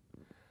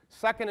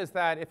 Second is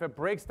that if it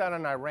breaks down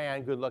in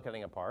Iran, good luck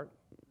getting apart.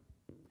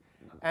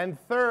 And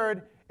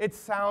third, it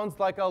sounds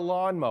like a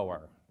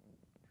lawnmower.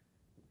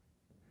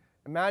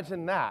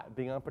 Imagine that,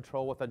 being on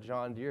patrol with a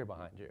John Deere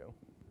behind you,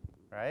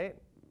 right?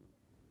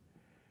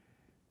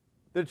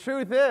 The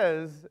truth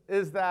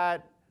is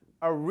that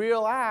a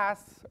real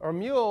ass or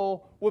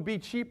mule would be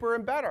cheaper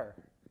and better.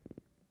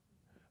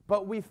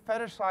 But we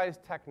fetishize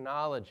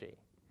technology,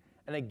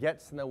 and it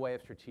gets in the way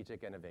of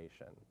strategic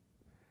innovation.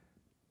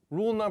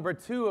 Rule number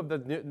 2 of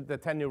the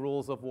 10 new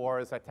rules of war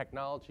is that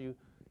technology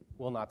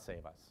will not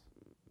save us.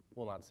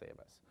 Will not save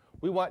us.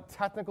 We want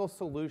technical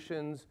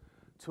solutions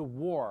to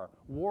war.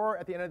 War,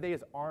 at the end of the day,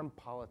 is armed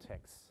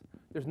politics.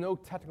 There's no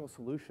technical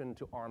solution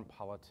to armed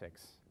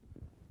politics.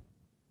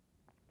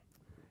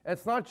 And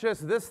it's not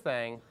just this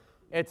thing,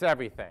 it's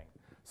everything.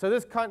 So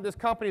this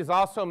company is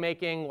also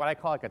making what I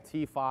call like a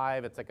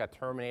T5. It's like a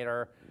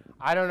Terminator.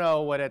 I don't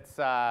know what its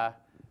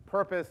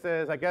purpose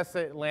is. I guess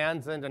it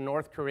lands into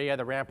North Korea.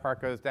 The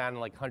Rampart goes down, and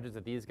like hundreds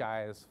of these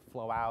guys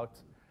flow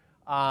out.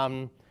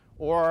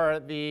 Or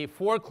the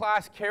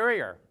Ford-class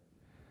carrier,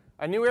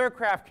 a new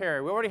aircraft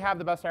carrier. We already have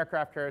the best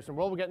aircraft carriers in the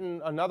world. We're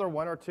getting another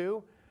 1 or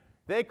 2.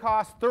 They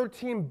cost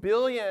 $13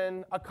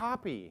 billion a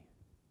copy.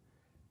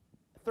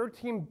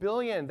 $13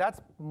 billion. That's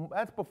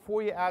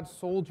before you add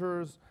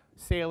soldiers,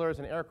 sailors,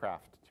 and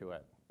aircraft to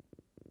it,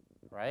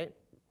 right?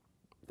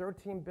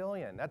 $13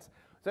 billion. Does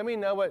anybody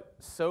know what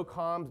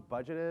SOCOM's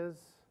budget is?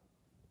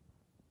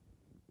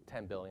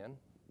 $10 billion.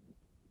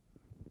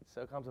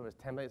 SOCOM's budget is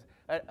 $10 billion.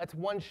 That's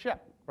one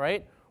ship,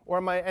 right?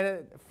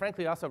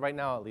 Frankly, also right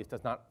now at least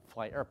does not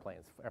fly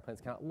airplanes. Airplanes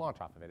cannot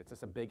launch off of it. It's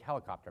just a big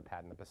helicopter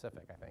pad in the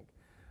Pacific, I think.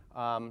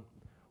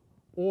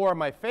 Or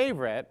my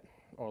favorite,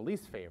 or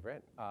least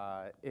favorite,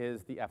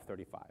 is the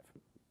F-35.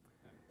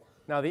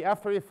 Now the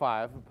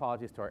F-35,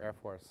 apologies to our Air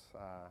Force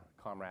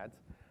comrades,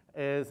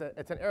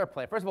 it's an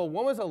airplane. First of all,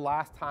 when was the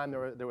last time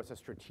there was a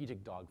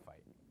strategic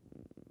dogfight?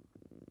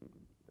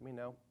 Let me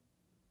know.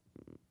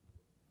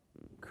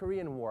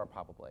 Korean War,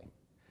 probably.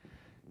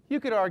 You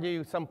could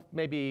argue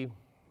maybe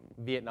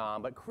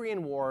Vietnam, but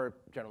Korean War,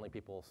 generally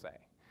people will say.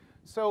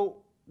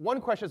 So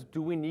one question is,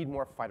 do we need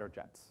more fighter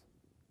jets?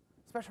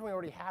 Especially when we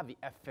already have the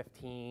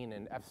F-15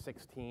 and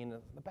F-16,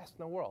 the best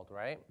in the world,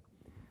 right?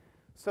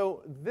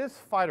 So this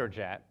fighter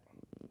jet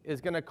is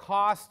going to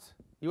cost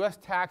US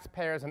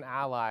taxpayers and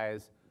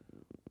allies,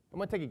 I'm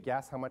going to take a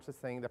guess how much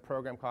the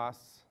program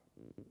costs.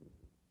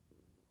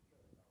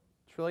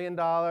 $1 trillion,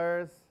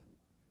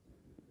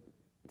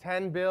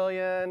 10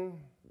 billion,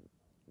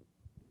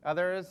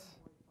 others?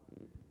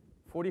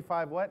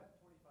 45 what?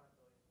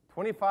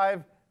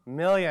 25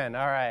 million,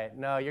 all right.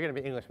 No, you're going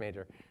to be English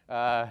major.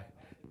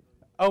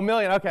 Oh,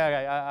 million,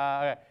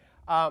 okay.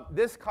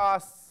 This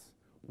costs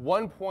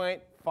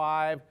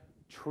 $1.5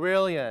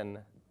 trillion.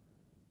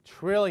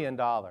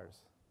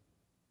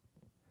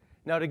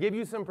 Now, to give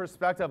you some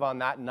perspective on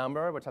that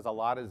number, which has a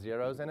lot of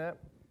zeros in it,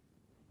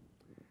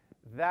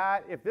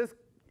 that if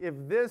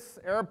this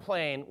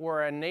airplane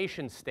were a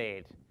nation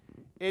state,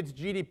 its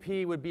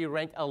GDP would be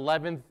ranked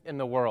 11th in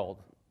the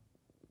world,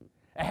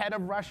 ahead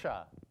of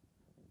Russia,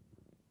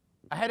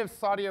 ahead of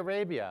Saudi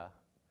Arabia,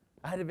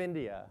 ahead of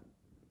India.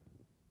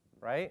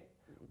 Right?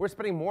 We're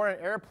spending more on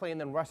an airplane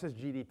than Russia's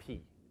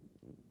GDP.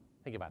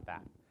 Think about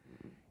that.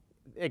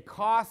 It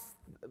costs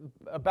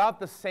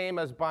about the same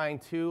as buying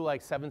 2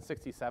 like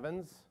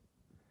 767s.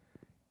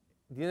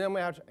 Do you know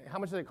how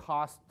much does it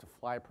cost to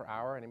fly per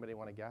hour? Anybody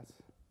want to guess?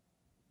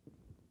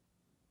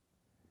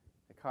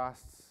 It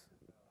costs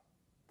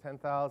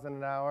 $10,000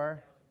 an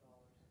hour.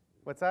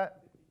 What's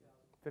that?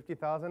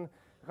 $50,000. It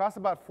costs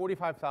about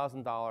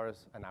 $45,000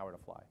 an hour to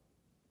fly.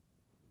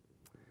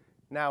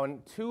 Now,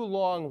 in 2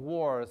 long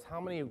wars,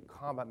 how many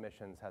combat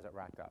missions has it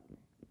racked up?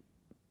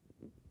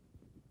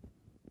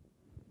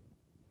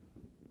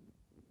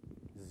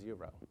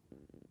 0.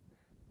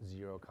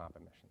 0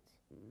 combat missions.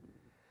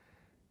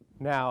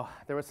 Now,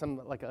 there was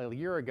like a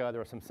year ago, there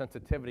was some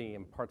sensitivity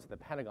in parts of the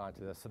Pentagon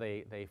to this, so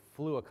they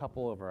flew a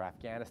couple over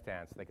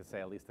Afghanistan so they could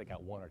say at least they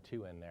got 1 or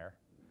 2 in there.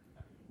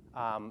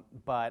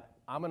 But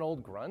I'm an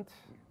old grunt.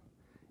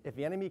 If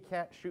the enemy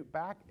can't shoot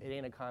back, it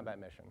ain't a combat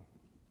mission,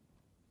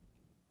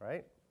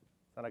 right?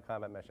 It's not a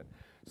combat mission.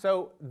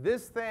 So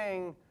this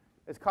thing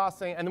is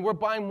costing, and we're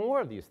buying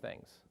more of these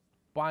things,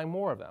 buying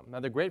more of them. Now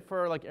they're great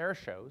for like air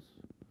shows,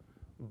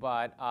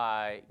 but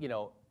you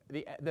know,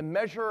 the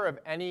measure of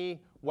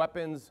any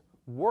weapon's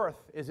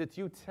worth is its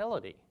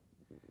utility.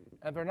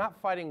 And if they're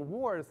not fighting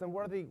wars, then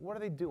what are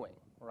they doing,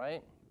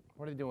 right?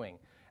 What are they doing?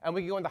 And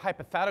we can go into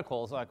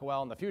hypotheticals, like,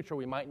 well, in the future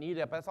we might need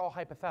it, but it's all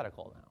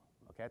hypothetical now.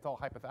 Okay, it's all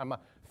hypothetical. I'm a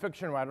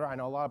fiction writer. I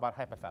know a lot about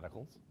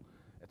hypotheticals.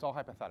 It's all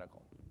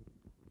hypothetical.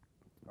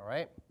 All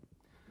right?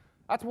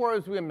 That's war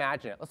as we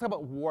imagine it. Let's talk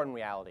about war in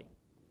reality.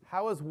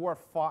 How is war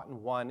fought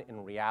and won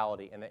in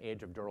reality in the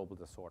age of durable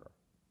disorder?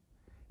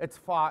 It's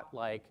fought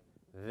like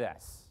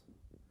this.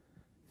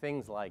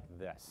 Things like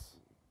this.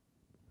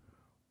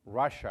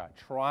 Russia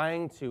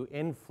trying to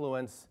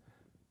influence,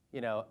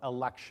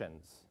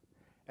 elections.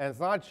 And it's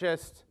not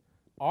just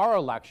our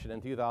election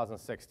in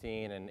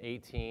 2016 and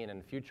 18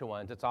 and future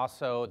ones. It's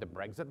also the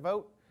Brexit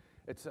vote.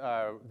 It's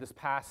this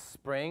past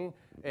spring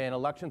in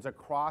elections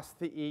across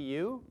the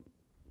EU.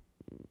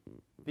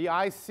 The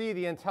IC,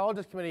 the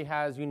Intelligence Committee,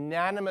 has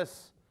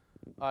unanimous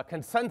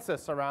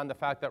consensus around the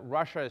fact that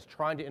Russia is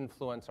trying to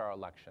influence our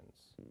elections.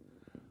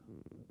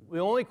 The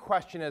only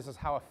question is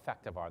how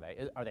effective are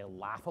they? Are they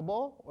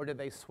laughable, or did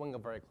they swing a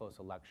very close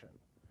election?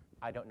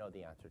 I don't know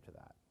the answer to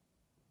that,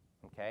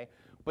 okay?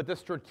 But the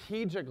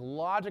strategic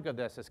logic of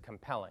this is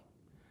compelling.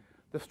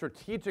 The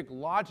strategic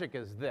logic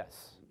is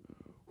this.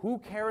 Who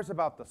cares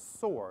about the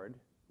sword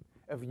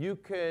if you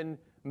can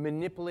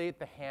manipulate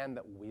the hand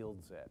that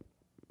wields it?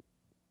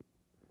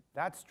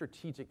 That's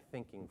strategic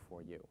thinking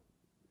for you.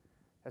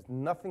 It has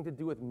nothing to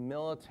do with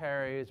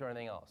militaries or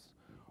anything else.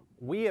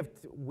 We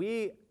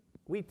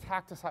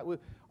tacticize.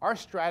 Our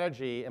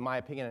strategy, in my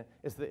opinion,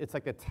 is that it's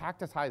like the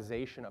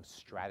tacticization of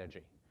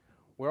strategy.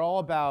 We're all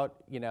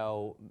about,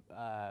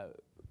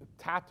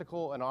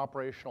 tactical and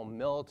operational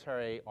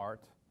military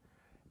art,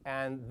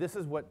 and this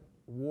is what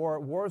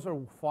wars are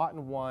fought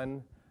and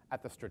won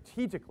at the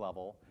strategic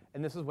level,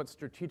 and this is what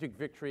strategic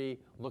victory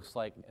looks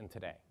like in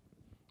today.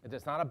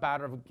 It's not a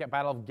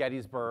battle of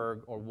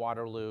Gettysburg or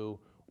Waterloo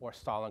or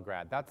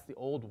Stalingrad. That's the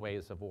old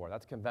ways of war.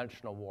 That's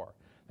conventional war.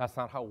 That's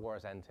not how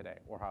wars end today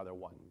or how they're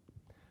won.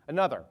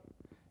 Another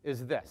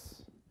is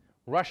this,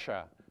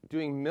 Russia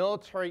doing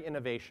military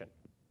innovation.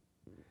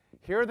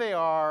 Here they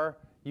are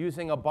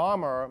using a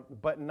bomber,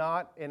 but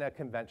not in a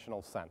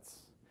conventional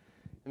sense.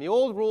 In the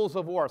old rules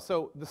of war,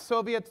 so the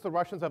Soviets, the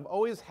Russians have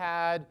always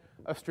had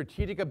a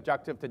strategic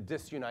objective to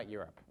disunite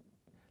Europe.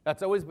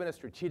 That's always been a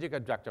strategic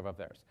objective of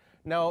theirs.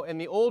 Now, in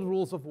the old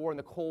rules of war, in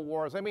the Cold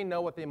War, does anybody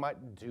know what they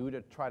might do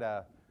to try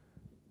to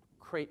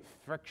create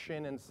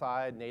friction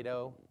inside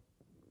NATO?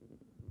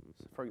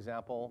 So for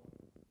example,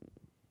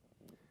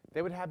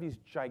 they would have these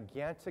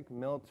gigantic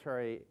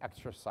military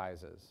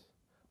exercises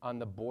on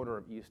the border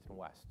of East and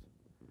West,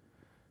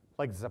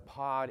 like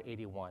Zapad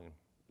 81.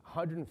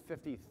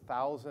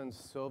 150,000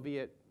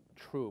 Soviet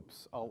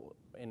troops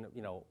in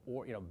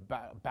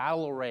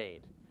battle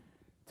arrayed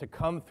to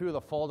come through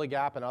the Fulda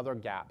Gap and other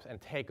gaps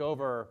and take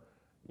over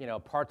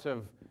parts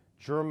of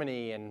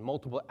Germany in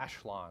multiple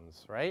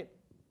echelons, right?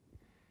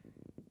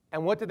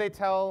 And what did they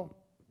tell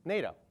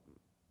NATO?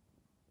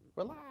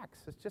 Relax,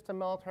 it's just a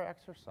military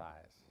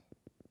exercise.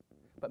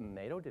 But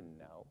NATO didn't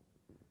know.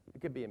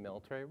 It could be a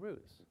military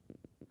ruse.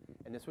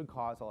 And this would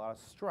cause a lot of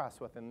stress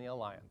within the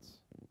alliance.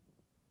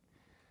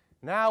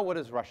 Now what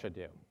does Russia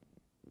do?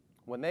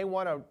 When they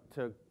want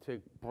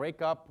to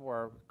break up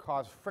or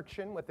cause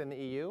friction within the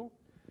EU,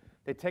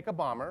 they take a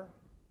bomber,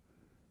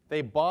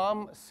 they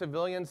bomb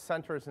civilian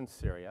centers in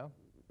Syria.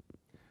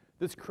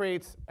 This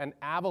creates an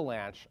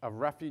avalanche of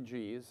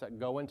refugees that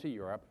go into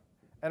Europe,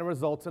 and it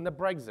results in the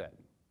Brexit.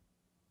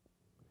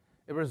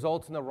 It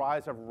results in the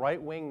rise of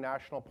right-wing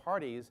national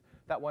parties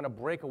that want to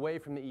break away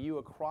from the EU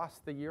across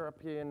the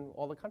European,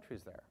 all the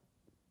countries there.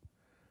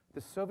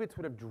 The Soviets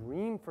would have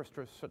dreamed for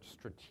such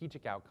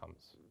strategic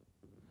outcomes.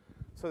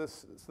 So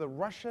the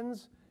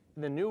Russians,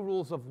 in the new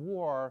rules of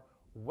war,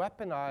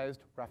 weaponized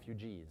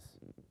refugees.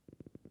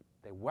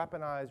 They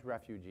weaponized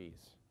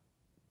refugees,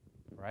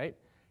 right?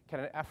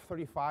 Can an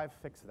F-35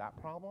 fix that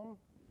problem?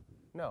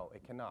 No,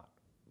 it cannot.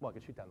 Well, it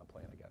can shoot down the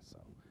plane, I guess, so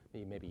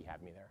maybe you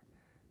had me there.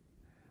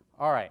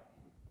 All right.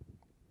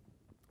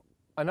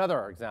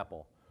 Another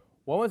example.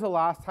 When was the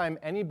last time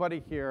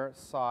anybody here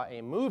saw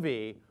a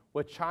movie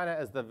with China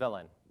as the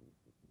villain?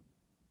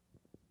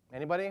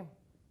 Anybody?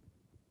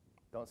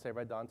 Don't say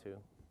Red Dawn 2.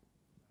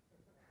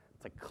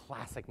 It's a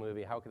classic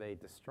movie. How could they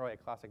destroy a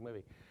classic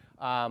movie?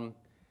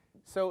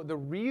 So the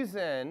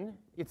reason,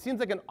 it seems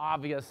like an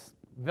obvious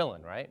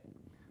villain, right?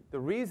 The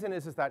reason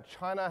is that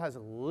China has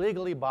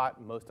legally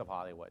bought most of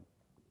Hollywood.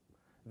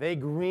 They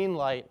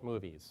greenlight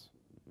movies.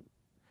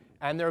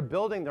 And they're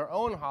building their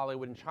own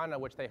Hollywood in China,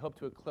 which they hope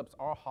to eclipse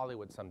our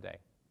Hollywood someday.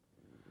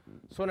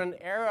 So in an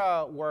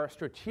era where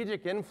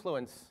strategic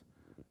influence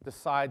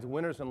decides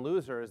winners and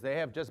losers, they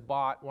have just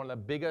bought one of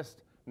the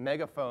biggest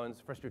megaphones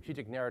for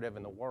strategic narrative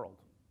in the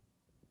world.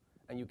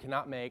 And you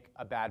cannot make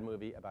a bad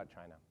movie about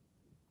China.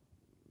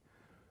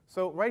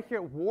 So right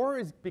here, war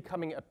is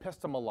becoming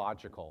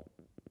epistemological.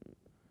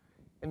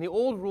 In the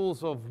old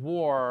rules of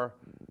war,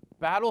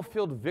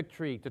 battlefield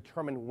victory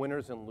determined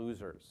winners and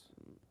losers,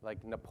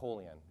 like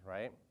Napoleon,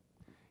 right?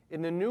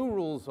 In the new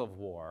rules of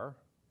war,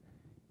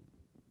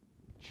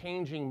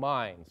 changing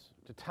minds,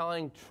 to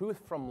telling truth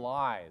from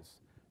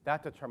lies,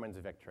 that determines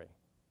victory,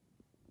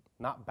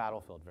 not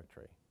battlefield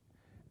victory.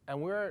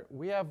 And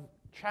we have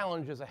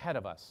challenges ahead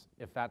of us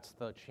if that's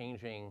the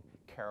changing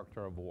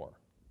character of war.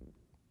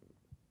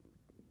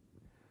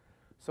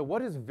 So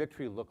what does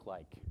victory look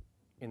like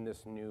in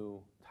this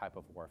new type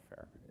of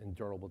warfare, in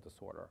durable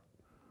disorder?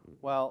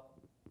 Well,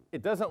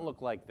 it doesn't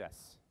look like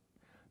this.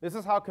 This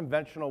is how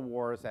conventional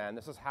wars end.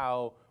 This is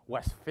how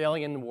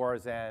Westphalian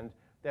wars end.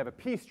 They have a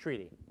peace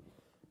treaty.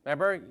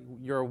 Remember,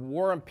 you're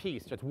war and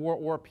peace. It's war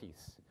or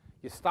peace.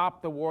 You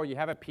stop the war, you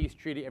have a peace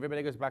treaty,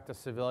 everybody goes back to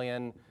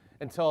civilian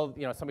until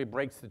somebody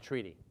breaks the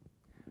treaty.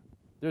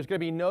 There's going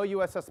to be no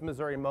USS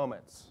Missouri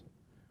moments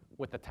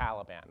with the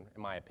Taliban,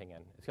 in my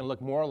opinion. It's going to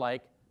look more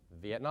like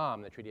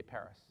Vietnam, the Treaty of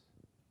Paris.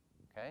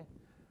 Okay?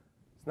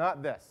 It's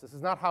not this. This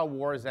is not how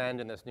wars end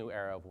in this new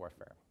era of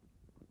warfare.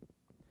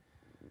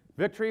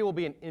 Victory will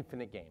be an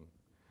infinite game.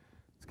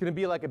 It's going to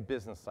be like a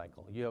business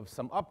cycle. You have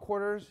some up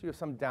quarters, you have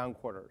some down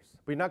quarters.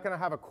 But you're not going to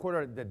have a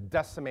quarter that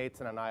decimates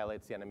and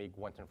annihilates the enemy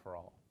once and for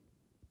all.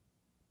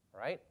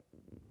 Right?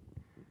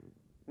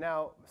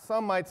 Now,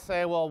 some might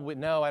say, well,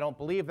 no, I don't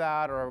believe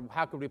that, or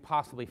how could we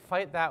possibly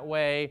fight that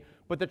way?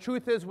 But the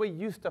truth is, we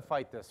used to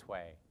fight this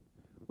way.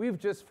 We've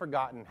just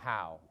forgotten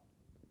how.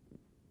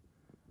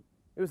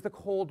 It was the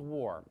Cold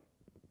War.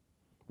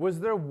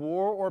 Was there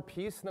war or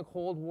peace in the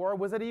Cold War?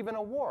 Was it even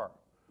a war?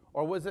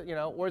 Or was it,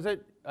 or is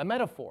it a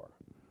metaphor?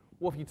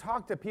 Well, if you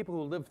talk to people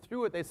who lived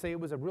through it, they say it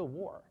was a real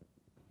war.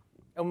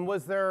 And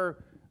was there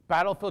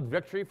battlefield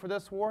victory for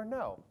this war?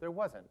 No, there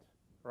wasn't,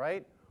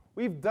 right?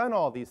 We've done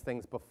all these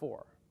things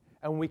before,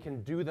 and we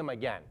can do them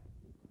again.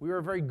 We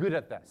were very good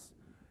at this.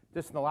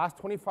 Just in the last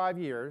 25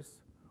 years,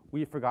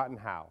 we've forgotten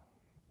how.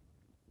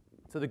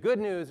 So the good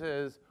news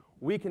is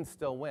we can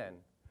still win.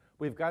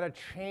 We've got to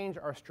change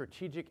our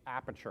strategic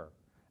aperture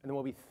and the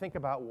way we think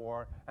about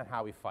war and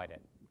how we fight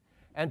it.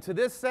 And to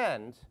this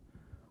end,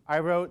 I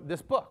wrote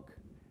this book.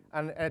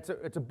 And it's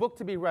a book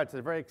to be read. It's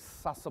a very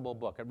accessible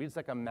book. It reads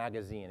like a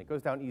magazine. It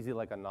goes down easy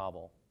like a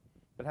novel.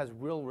 But it has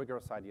real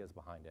rigorous ideas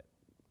behind it.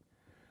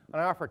 And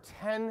I offer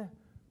 10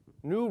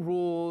 new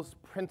rules,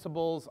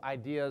 principles,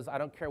 ideas, I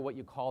don't care what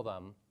you call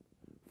them,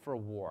 for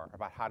war,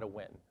 about how to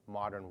win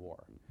modern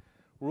war.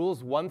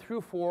 Rules 1 through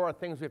 4 are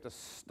things we have to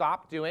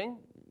stop doing.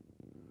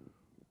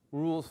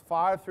 Rules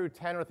 5 through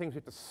 10 are things we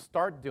have to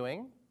start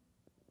doing.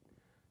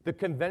 The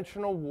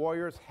conventional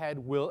warrior's head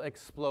will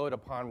explode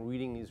upon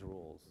reading these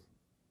rules.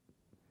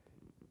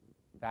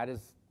 That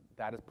is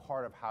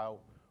part of how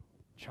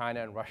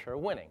China and Russia are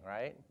winning,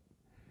 right?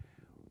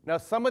 Now,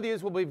 some of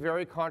these will be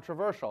very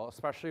controversial,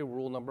 especially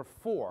rule number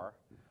 4.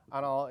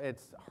 And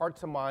it's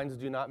hearts and minds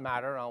do not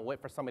matter, and I'll wait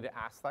for somebody to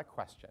ask that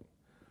question.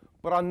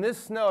 But on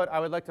this note, I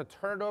would like to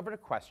turn it over to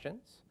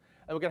questions,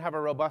 and we're going to have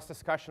a robust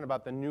discussion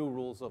about the new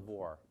rules of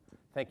war.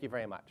 Thank you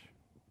very much.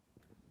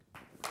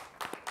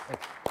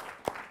 Thanks.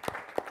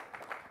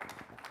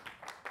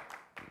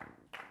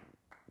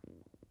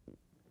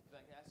 If I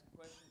can ask a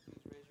question,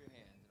 please raise your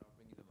hand, and I'll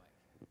bring you the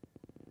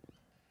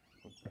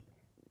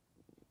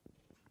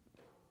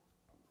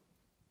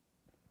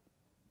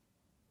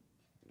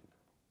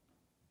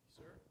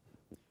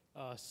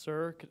mic.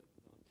 Sir,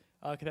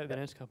 Cadet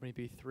Advantage Company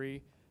B3.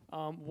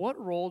 What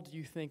role do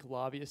you think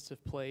lobbyists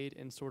have played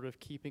in sort of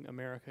keeping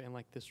America in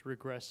like this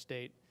regress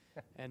state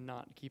and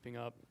not keeping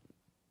up?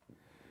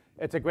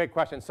 It's a great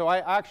question. So I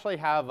actually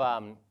have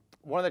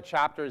one of the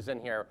chapters in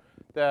here,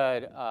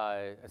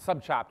 the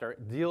subchapter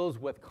deals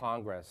with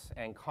Congress,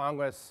 and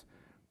Congress,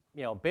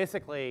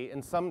 basically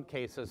in some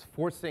cases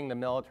forcing the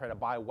military to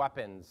buy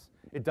weapons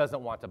it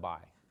doesn't want to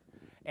buy.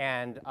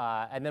 And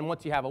then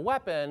once you have a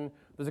weapon,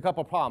 there's a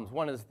couple problems.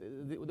 One is,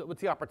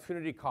 what's the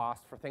opportunity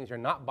cost for things you're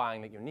not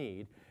buying that you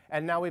need?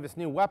 And now we have this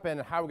new weapon,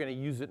 and how are we going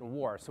to use it in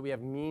war? So we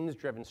have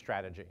means-driven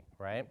strategy,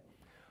 right?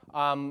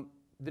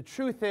 The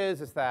truth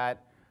is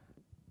that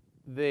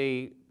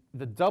the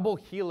double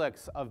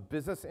helix of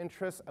business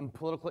interests and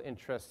political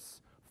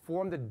interests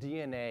form the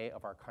DNA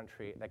of our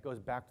country that goes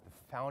back to the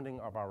founding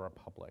of our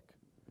republic.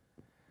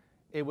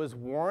 It was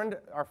warned,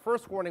 our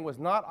first warning was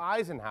not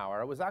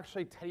Eisenhower, it was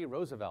actually Teddy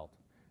Roosevelt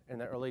in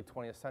the early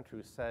 20th century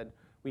who said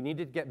we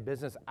needed to get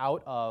business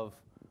out of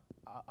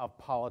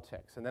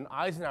politics. And then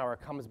Eisenhower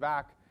comes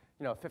back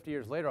 50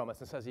 years later almost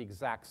and says the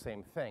exact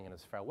same thing in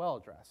his farewell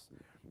address.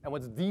 And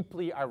what's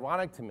deeply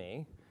ironic to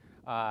me,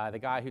 the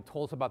guy who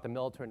told us about the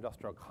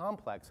military-industrial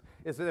complex,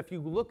 is that if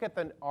you look at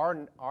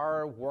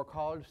our war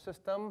college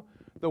system,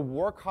 the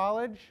war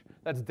college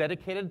that's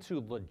dedicated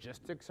to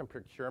logistics and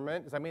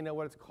procurement, does anybody know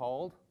what it's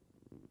called?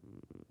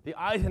 The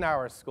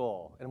Eisenhower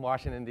School in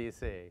Washington,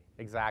 D.C.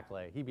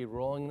 Exactly. He'd be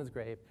rolling in his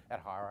grave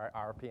at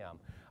RPM.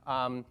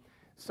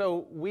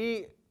 So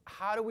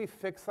how do we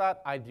fix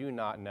that? I do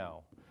not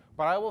know.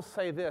 But I will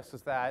say this,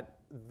 is that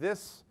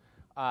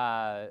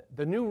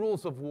the new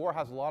rules of war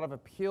has a lot of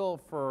appeal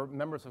for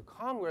members of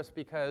Congress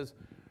because,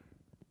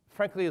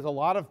 frankly, a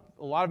lot of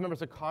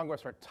members of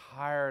Congress are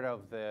tired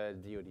of the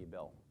DoD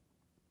bill,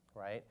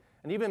 right?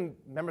 And even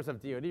members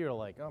of DoD are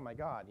like, oh my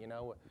God,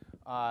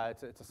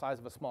 it's the size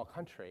of a small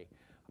country.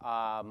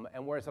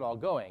 And where is it all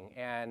going?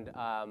 And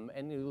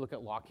you look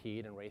at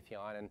Lockheed and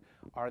Raytheon, and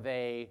are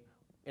they,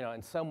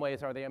 in some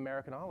ways, are they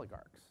American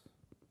oligarchs,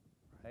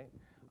 right?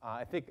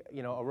 I think,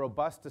 a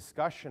robust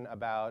discussion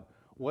about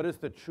what is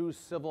the true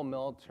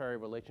civil-military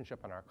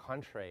relationship in our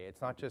country.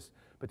 It's not just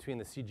between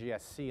the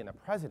CGSC and the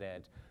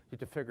president. You have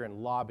to figure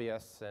in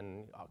lobbyists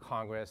and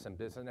Congress and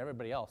business and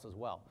everybody else as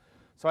well.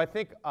 So I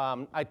think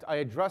I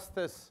address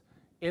this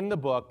in the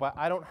book, but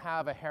I don't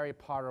have a Harry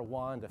Potter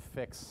wand to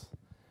fix.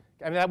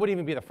 I mean, that wouldn't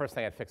even be the first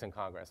thing I'd fix in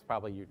Congress,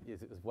 probably you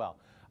as well.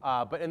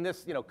 But in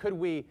this, could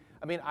we,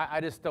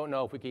 I just don't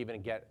know if we could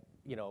even get,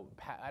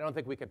 I don't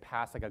think we could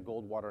pass like a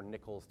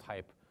Goldwater-Nichols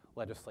type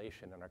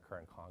legislation in our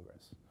current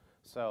Congress.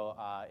 So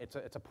it's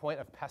a point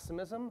of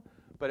pessimism,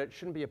 but it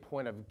shouldn't be a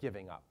point of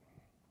giving up.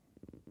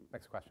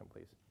 Next question,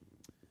 please.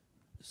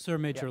 Sir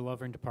Major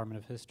Lovering, Department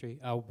of History.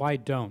 Why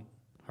don't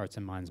hearts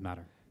and minds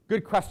matter?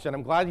 Good question.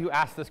 I'm glad you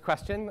asked this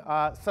question.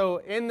 So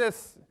in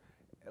this,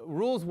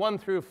 rules 1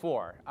 through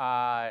 4,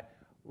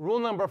 rule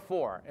number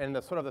 4, and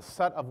the sort of the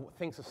set of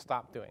things to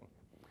stop doing.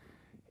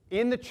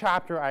 In the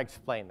chapter, I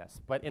explain this,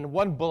 but in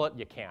one bullet,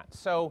 you can't.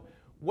 So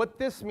what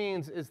this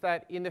means is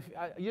that you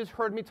just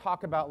heard me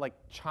talk about like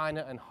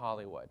China and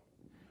Hollywood.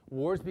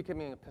 Wars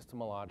becoming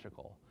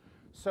epistemological.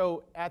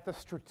 So at the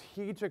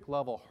strategic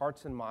level,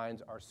 hearts and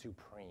minds are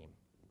supreme.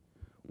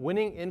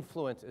 Winning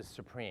influence is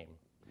supreme.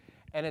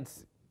 And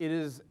it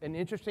is an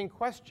interesting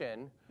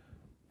question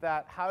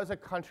that how does a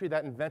country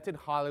that invented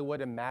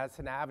Hollywood and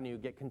Madison Avenue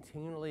get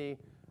continually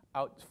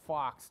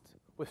outfoxed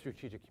with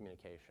strategic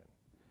communication?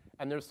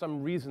 And there's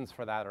some reasons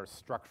for that, or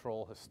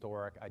structural,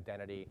 historic,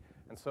 identity,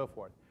 and so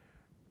forth.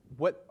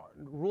 What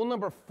rule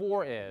number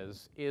 4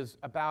 is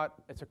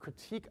about, it's a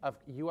critique of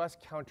US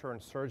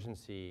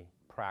counterinsurgency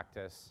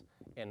practice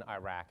in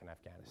Iraq and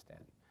Afghanistan.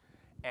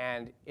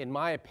 And in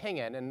my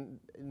opinion, and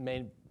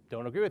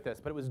don't agree with this,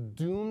 but it was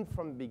doomed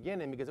from the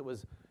beginning because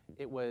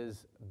it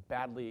was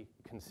badly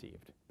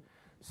conceived.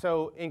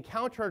 So in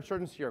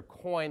counterinsurgency or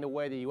COIN, the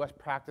way the US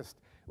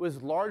practiced, it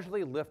was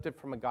largely lifted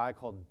from a guy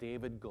called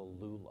David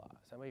Galula.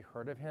 Has anybody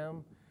heard of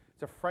him?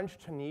 He's a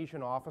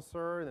French-Tunisian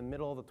officer in the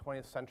middle of the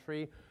 20th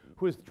century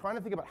who was trying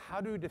to think about how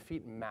do we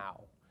defeat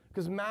Mao?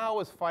 Because Mao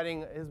was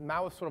fighting,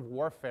 Mao was sort of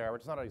warfare,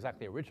 which is not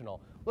exactly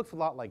original. Looks a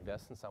lot like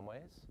this in some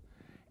ways.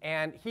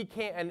 And he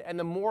came, and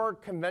the more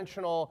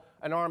conventional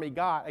an army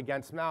got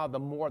against Mao, the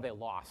more they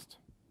lost.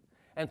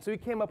 And so he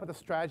came up with a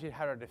strategy of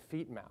how to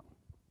defeat Mao.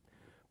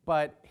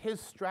 But his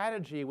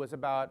strategy was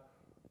about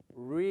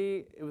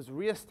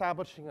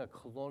reestablishing a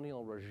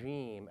colonial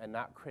regime and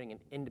not creating an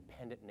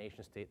independent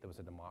nation state that was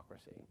a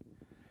democracy.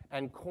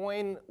 And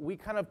COIN, we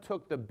kind of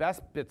took the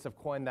best bits of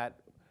COIN that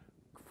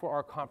for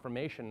our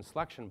confirmation and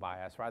selection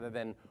bias rather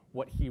than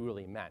what he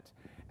really meant.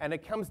 And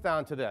it comes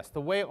down to this. The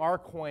way our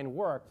COIN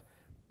worked,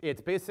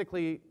 it's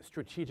basically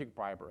strategic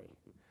bribery.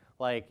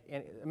 Like,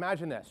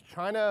 imagine this.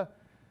 China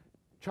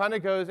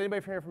goes,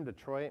 anybody here from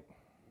Detroit?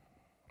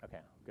 Okay,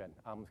 good.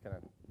 I'm just going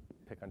to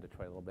pick on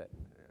Detroit a little bit.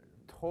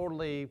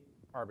 Totally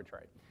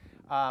arbitrary.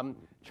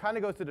 China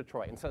goes to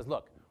Detroit and says,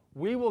 look,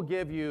 we will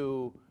give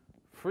you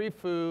free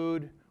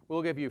food,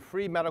 we'll give you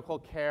free medical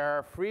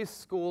care, free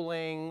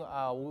schooling,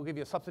 we'll give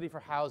you a subsidy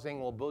for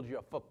housing, we'll build you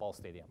a football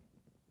stadium.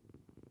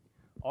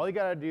 All you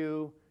got to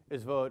do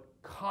is vote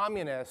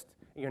communist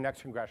in your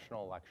next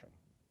congressional election.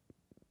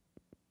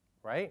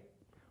 Right?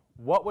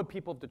 What would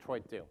people of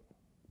Detroit do?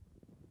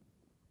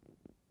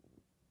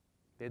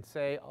 They'd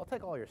say, I'll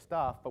take all your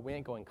stuff, but we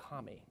ain't going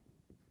commie.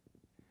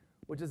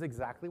 Which is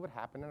exactly what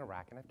happened in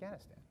Iraq and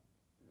Afghanistan.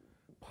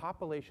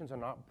 Populations are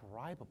not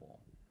bribable.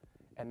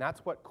 And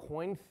that's what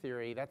COIN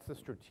theory, that's the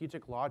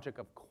strategic logic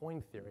of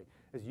COIN theory,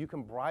 is you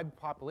can bribe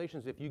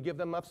populations. If you give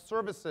them enough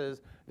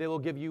services, they will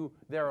give you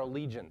their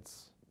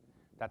allegiance.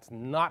 That's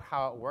not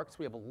how it works.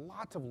 We have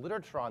lots of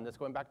literature on this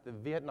going back to the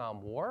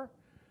Vietnam War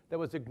that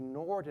was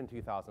ignored in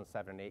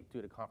 2007 and 2008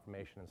 due to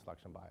confirmation and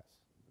selection bias.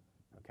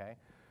 Okay?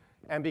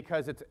 And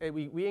because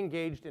we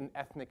engaged in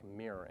ethnic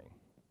mirroring.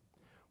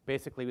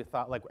 Basically, we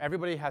thought, like,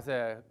 everybody has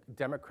a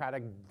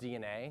democratic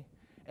DNA,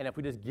 and if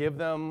we just give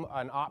them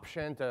an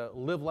option to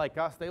live like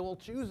us, they will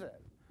choose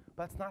it.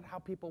 But that's not how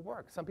people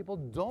work. Some people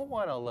don't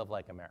want to live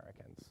like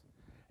Americans.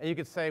 And you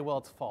could say, well,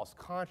 it's false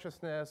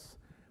consciousness,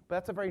 but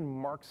that's a very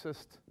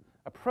Marxist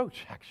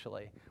approach,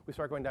 actually. We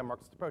start going down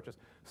Marxist approaches.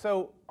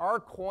 So our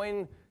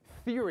COIN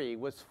theory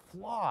was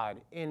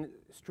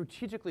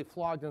strategically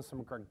flawed in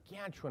some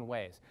gargantuan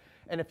ways.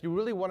 And if you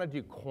really want to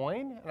do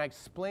COIN, and I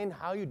explain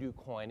how you do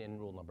COIN in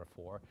rule number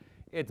 4,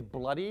 it's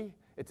bloody,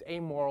 it's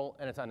amoral,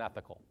 and it's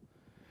unethical.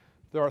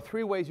 There are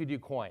 3 ways you do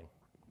COIN,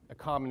 a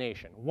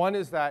combination. One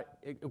is that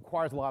it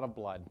requires a lot of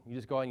blood. You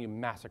just go and you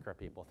massacre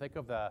people. Think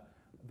of the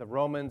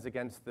Romans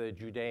against the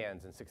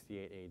Judeans in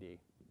 68 AD,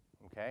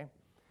 okay?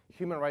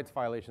 Human rights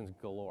violations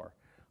galore.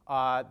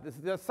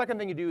 The second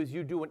thing you do is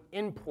you do an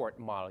import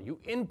model. You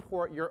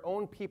import your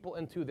own people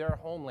into their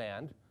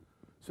homeland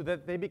so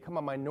that they become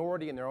a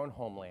minority in their own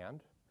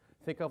homeland.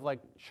 Think of like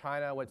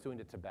China, what's doing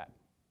to Tibet.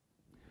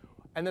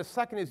 And the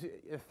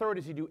third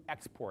is you do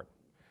export.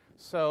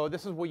 So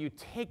this is where you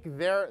take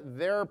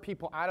their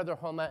people out of their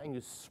homeland and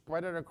you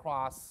spread it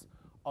across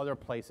other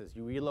places.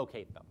 You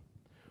relocate them,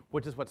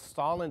 which is what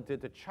Stalin did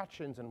to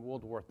Chechens in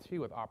World War II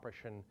with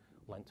Operation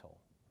Lentil,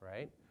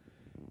 right?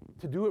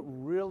 To do it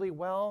really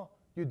well,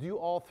 you do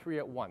all 3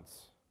 at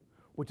once,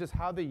 which is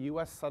how the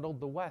US settled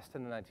the West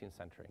in the 19th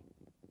century.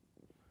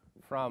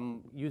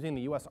 From using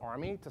the US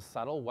Army to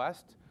settle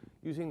West,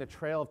 using the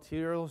Trail of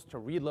Tears to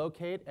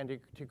relocate and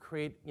to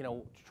create,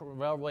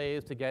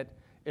 railways to get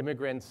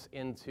immigrants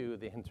into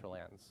the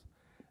hinterlands.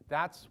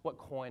 That's what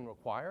COIN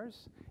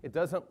requires. It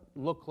doesn't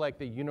look like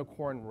the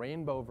unicorn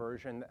rainbow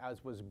version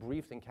as was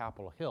briefed in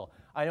Capitol Hill.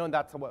 I know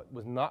that's what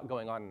was not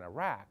going on in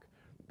Iraq,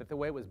 but the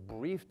way it was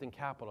briefed in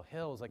Capitol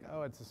Hill was like,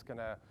 oh, it's just we're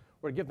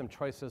gonna give them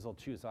choices, they'll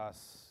choose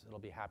us, it'll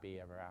be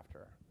happy ever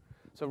after.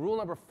 So rule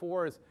number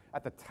 4 is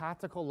at the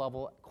tactical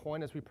level,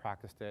 COIN as we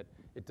practiced it,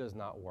 it does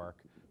not work.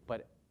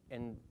 But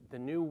in the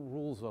new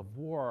rules of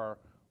war,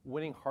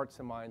 winning hearts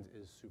and minds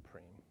is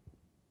supreme.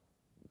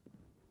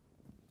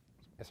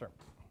 Yes, sir.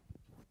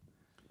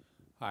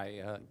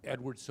 Hi,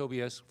 Edward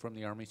Sobiesk from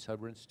the Army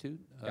Cyber Institute.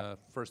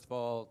 First of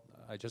all,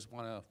 I just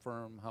want to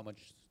affirm how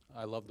much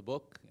I love the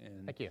book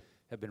and Thank you.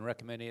 have been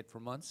recommending it for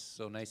months.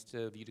 So nice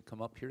of you to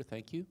come up here.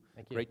 Thank you.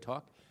 Thank you. Great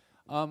talk.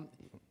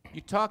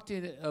 You talked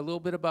a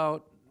little bit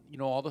about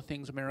all the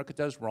things America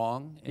does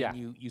wrong, and Yeah.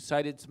 you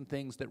cited some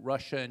things that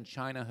Russia and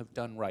China have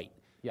done right.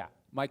 Yeah.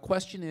 My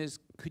question is,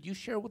 could you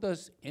share with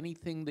us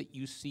anything that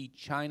you see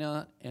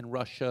China and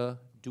Russia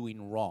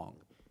doing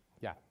wrong?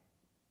 Yeah.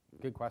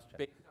 Good question.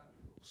 Based on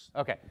rules.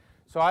 Okay,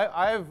 so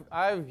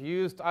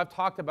I've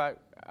talked about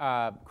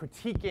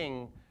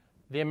critiquing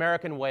the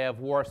American way of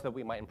war so that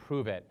we might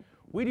improve it.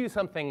 We do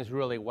some things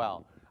really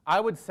well. I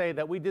would say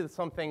that we did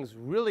some things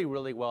really,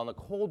 really well in the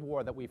Cold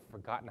War that we've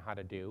forgotten how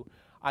to do.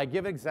 I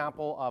give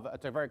example of,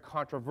 it's a very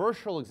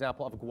controversial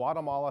example of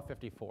Guatemala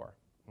 54,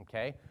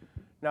 okay?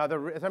 Now,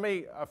 is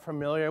anybody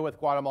familiar with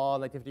Guatemala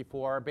in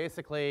 1954?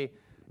 Basically,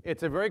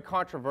 it's a very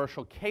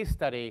controversial case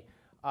study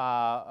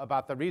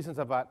about the reasons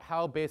about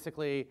how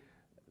basically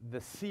the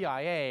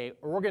CIA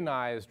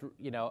organized,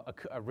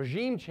 a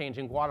regime change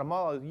in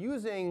Guatemala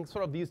using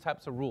sort of these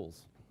types of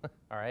rules,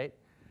 all right?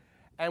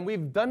 And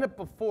we've done it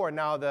before.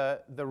 Now,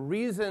 the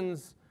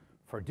reasons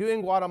for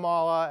doing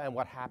Guatemala and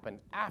what happened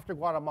after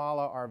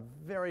Guatemala are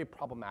very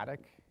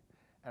problematic,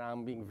 and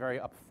I'm being very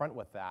upfront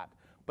with that.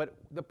 But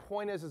the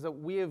point is that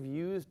we have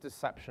used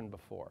deception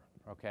before,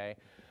 okay?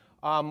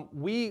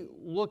 We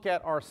look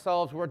at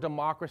ourselves, we're a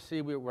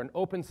democracy, we're an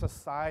open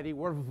society,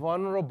 we're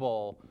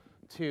vulnerable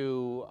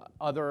to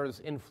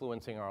others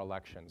influencing our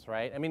elections,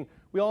 right? I mean,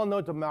 we all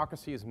know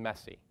democracy is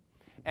messy.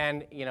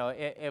 And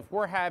if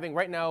we're having,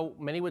 right now,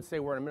 many would say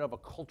we're in the middle of a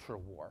culture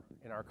war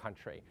in our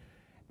country.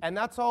 And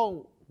that's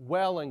all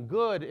well and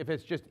good if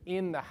it's just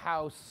in the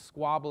house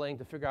squabbling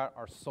to figure out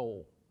our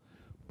soul.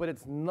 But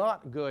it's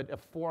not good if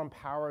foreign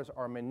powers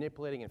are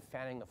manipulating and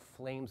fanning the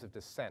flames of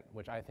dissent,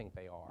 which I think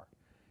they are.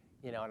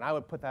 And I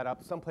would put that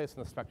up someplace in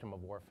the spectrum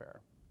of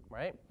warfare,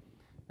 right?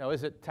 Now,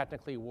 is it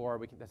technically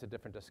war? That's a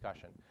different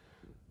discussion.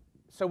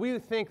 So we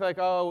think like,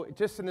 oh,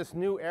 just in this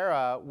new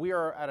era, we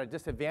are at a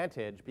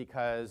disadvantage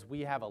because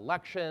we have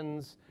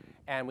elections,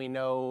 and we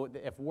know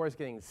that if war is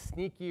getting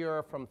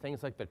sneakier from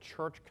things like the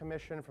Church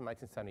Commission from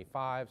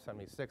 1975,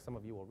 76, some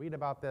of you will read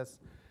about this.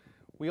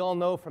 We all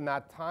know from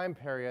that time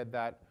period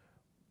that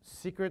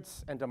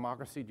secrets and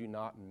democracy do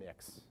not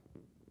mix,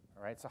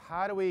 all right? So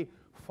how do we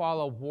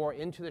follow war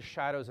into the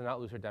shadows and not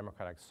lose our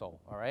democratic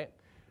soul, all right?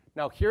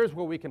 Now, here's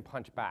where we can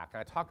punch back. And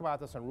I talk about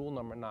this on rule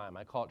number 9.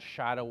 I call it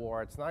shadow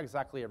war. It's not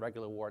exactly a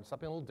regular war. It's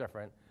something a little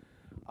different,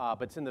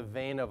 but it's in the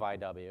vein of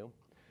IW.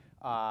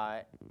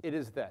 It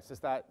is this, is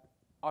that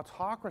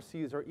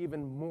autocracies are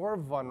even more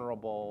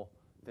vulnerable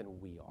than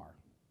we are,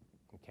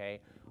 okay?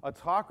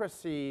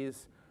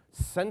 Autocracies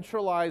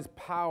centralize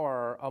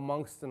power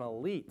amongst an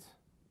elite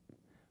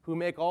who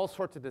make all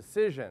sorts of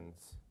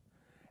decisions.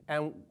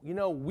 And,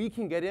 we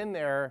can get in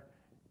there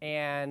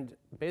and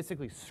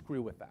basically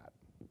screw with that.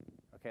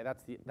 Okay,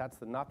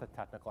 that's not the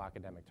technical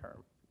academic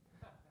term.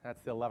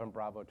 That's the 11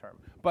 Bravo term.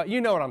 But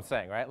you know what I'm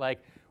saying, right?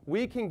 Like,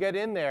 we can get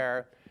in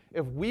there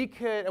if we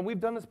could, and we've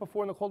done this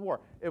before in the Cold War,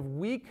 if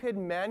we could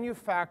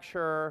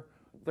manufacture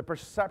the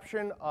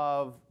perception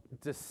of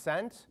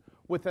dissent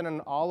within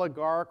an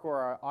oligarch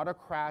or an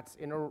autocrat's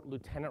inner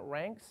lieutenant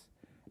ranks,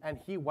 and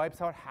he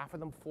wipes out half of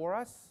them for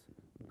us,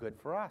 good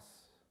for us,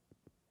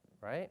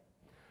 right?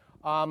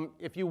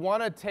 If you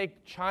want to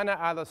take China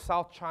out of the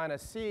South China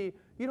Sea,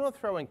 you don't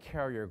throw in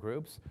carrier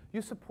groups.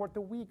 You support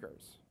the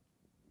Uyghurs.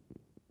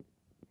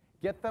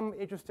 Get them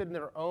interested in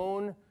their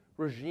own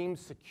regime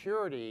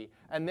security,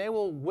 and they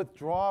will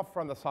withdraw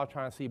from the South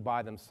China Sea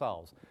by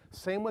themselves.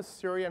 Same with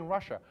Syria and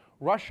Russia.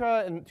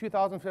 Russia in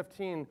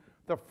 2015,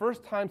 the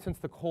first time since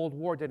the Cold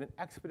War, did an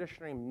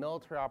expeditionary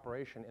military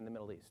operation in the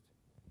Middle East.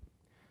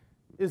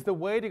 Is the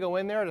way to go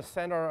in there to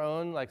send our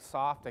own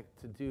soft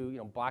to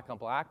do black on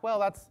black? Well,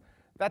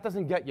 that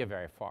doesn't get you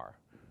very far.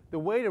 The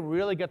way to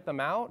really get them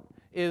out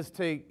is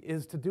to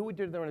do what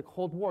you did there in the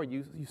Cold War.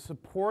 You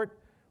support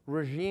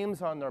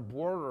regimes on their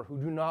border who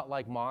do not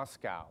like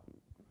Moscow,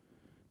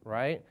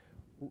 right?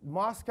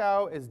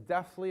 Moscow is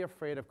deathly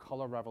afraid of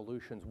color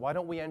revolutions. Why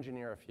don't we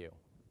engineer a few?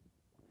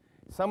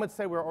 Some would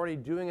say we're already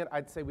doing it.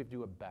 I'd say we'd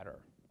do it better.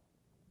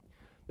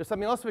 There's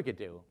something else we could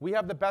do. We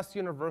have the best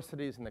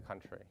universities in the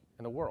country,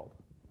 in the world,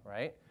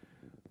 right?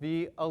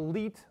 The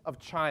elite of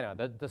China,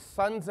 the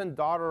sons and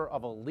daughter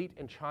of elite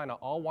in China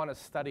all want to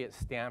study at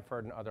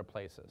Stanford and other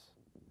places.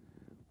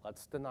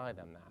 Let's deny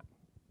them that.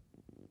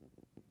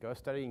 Go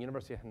study at the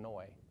University of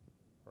Hanoi,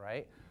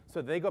 right?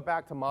 So they go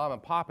back to mom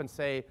and pop and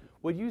say,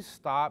 would you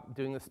stop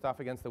doing this stuff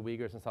against the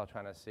Uyghurs in South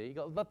China Sea?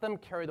 Let them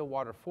carry the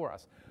water for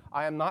us.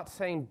 I am not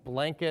saying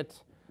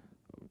blanket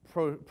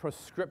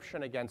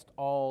proscription against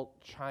all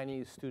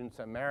Chinese students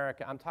in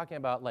America. I'm talking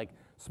about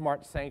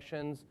smart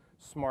sanctions,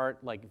 smart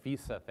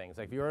visa things.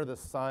 If you're the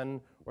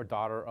son or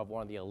daughter of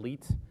one of the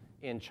elite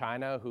in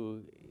China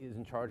who is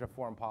in charge of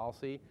foreign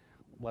policy,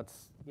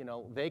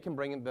 they can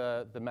bring in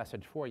the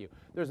message for you.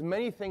 There's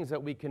many things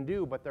that we can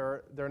do, but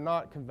they're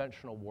not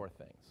conventional war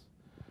things.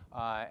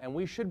 And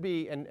we should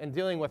be, and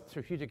dealing with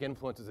strategic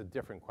influence is a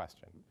different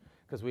question,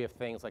 because we have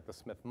things like the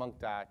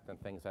Smith-Mundt Act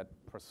and things that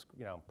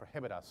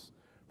prohibit us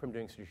from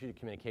doing strategic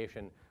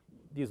communication.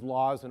 These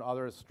laws and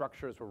other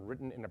structures were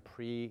written in a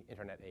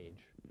pre-internet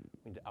age.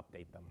 We need to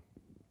update them.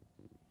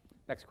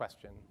 Next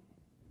question.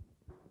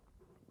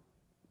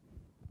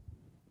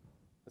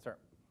 Yes, sir.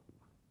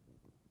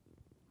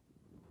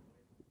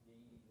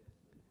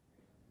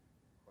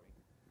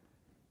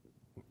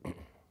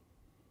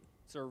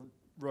 Sir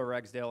Roy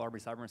Ragsdale, Army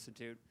Cyber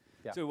Institute.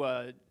 Yeah.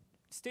 So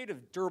state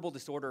of durable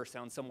disorder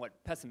sounds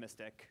somewhat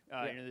pessimistic.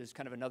 There's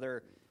kind of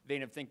another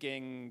vein of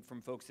thinking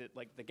from folks at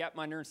like the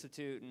Gapminder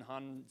Institute and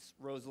Hans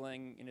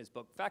Rosling in his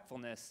book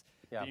Factfulness.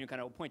 Yeah. And you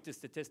kind of point to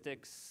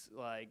statistics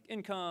like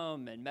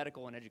income and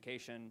medical and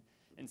education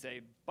and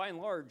say, by and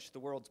large, the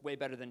world's way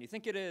better than you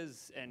think it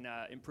is and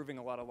improving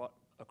a lot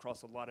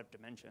across a lot of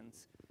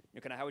dimensions.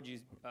 Kind of how would you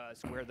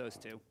square those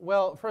two?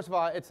 Well, first of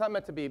all, it's not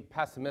meant to be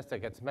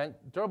pessimistic.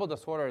 Durable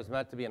disorder is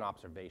meant to be an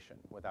observation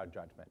without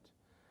judgment.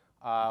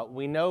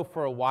 We know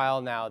for a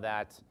while now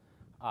that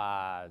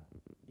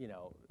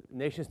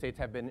nation states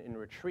have been in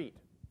retreat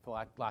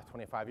for the last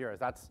 25 years.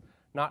 That's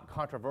not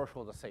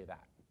controversial to say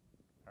that,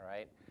 all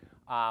right?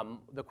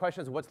 The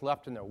question is what's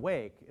left in their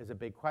wake is a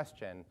big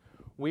question.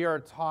 We are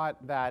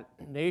taught that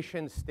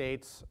nation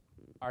states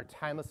are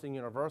timeless and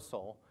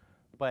universal,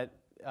 but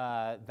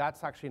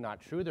that's actually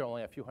not true. They're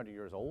only a few hundred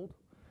years old.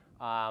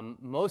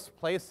 Most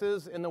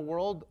places in the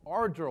world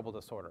are durable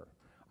disorder.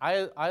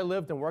 I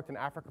lived and worked in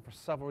Africa for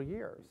several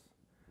years.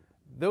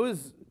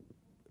 Those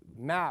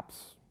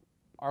maps,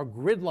 our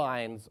grid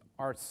lines,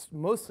 are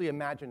mostly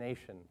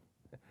imagination.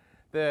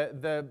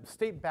 The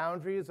state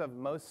boundaries of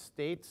most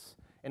states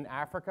in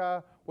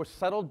Africa were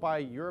settled by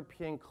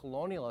European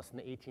colonialists in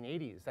the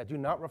 1880s that do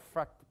not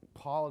reflect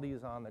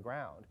polities on the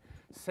ground.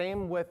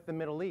 Same with the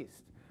Middle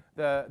East.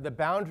 The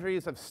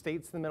boundaries of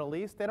states in the Middle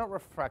East, they don't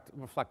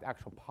reflect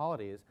actual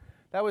polities.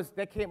 That was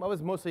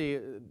mostly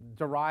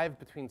derived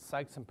between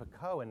Sykes and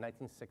Picot in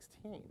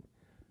 1916,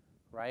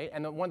 right?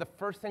 And one of the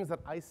first things that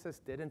ISIS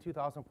did in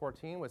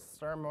 2014 was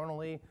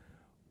ceremonially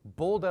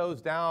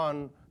bulldoze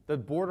down the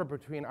border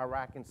between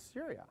Iraq and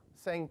Syria,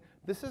 saying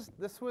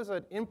this was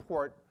an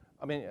import,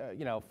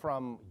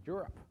 from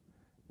Europe,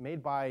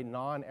 made by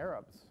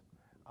non-Arabs.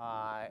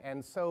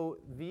 And so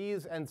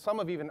and some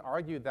have even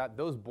argued that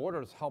those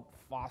borders help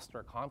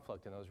foster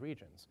conflict in those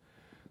regions.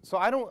 So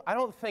I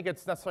don't think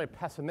it's necessarily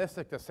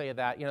pessimistic to say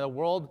that the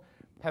world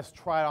has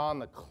tried on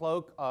the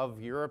cloak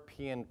of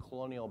European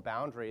colonial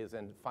boundaries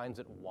and finds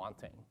it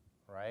wanting,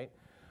 right?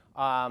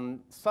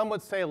 Some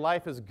would say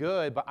life is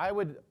good, but I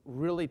would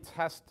really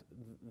test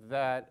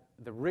the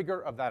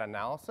rigor of that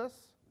analysis,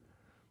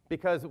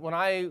 because when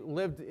I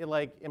lived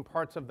in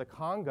parts of the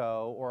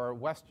Congo or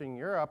Western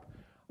Europe,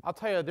 I'll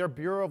tell you, their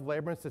Bureau of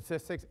Labor and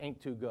Statistics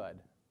ain't too good.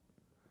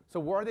 So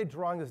where are they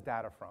drawing this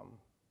data from?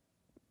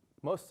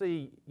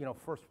 Mostly,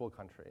 first world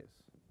countries,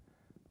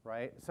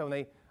 right? So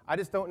I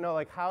just don't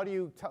know, how do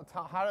you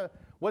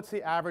what's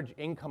the average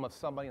income of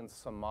somebody in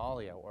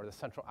Somalia or the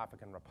Central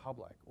African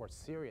Republic or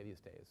Syria these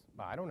days?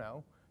 Well, I don't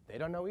know. They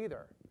don't know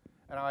either.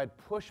 And I'd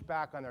push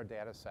back on their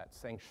data sets,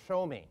 saying,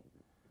 show me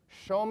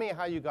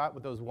how you got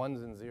with those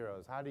ones and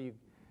zeros. How do you,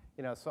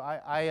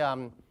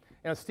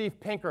 so Steve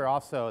Pinker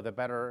also, the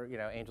Better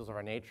Angels of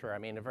Our Nature,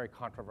 a very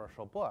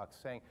controversial book,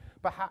 saying,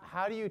 but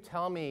how do you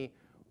tell me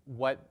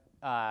what,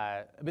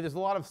 there's a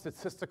lot of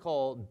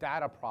statistical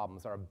data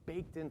problems that are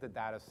baked into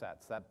data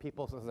sets that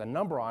people, so there's a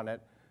number on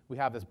it, we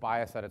have this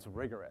bias that it's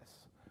rigorous.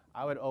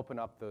 I would open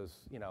up those,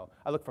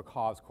 I look for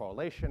cause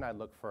correlation, I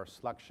look for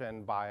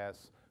selection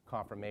bias,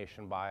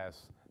 confirmation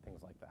bias,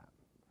 things like that.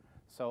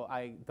 So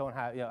I don't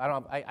have,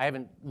 I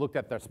haven't looked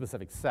at their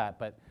specific set,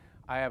 but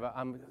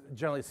I'm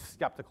generally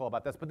skeptical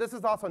about this. But this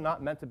is also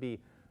not meant to be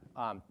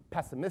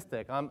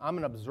pessimistic. I'm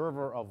an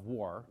observer of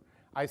war.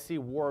 I see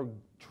war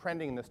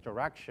trending in this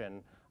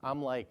direction.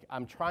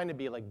 I'm trying to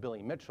be like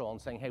Billy Mitchell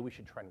and saying, hey, we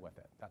should trend with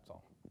it. That's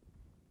all.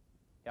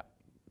 Yeah.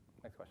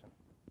 Next question.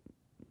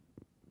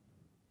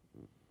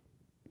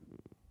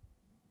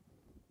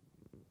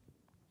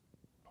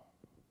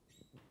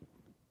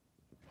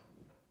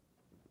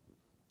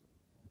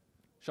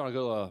 Sean, I'll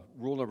go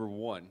rule number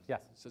 1.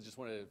 Yes. So just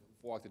want to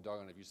walk the dog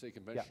on it. If you say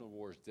conventional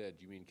war is dead,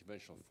 do you mean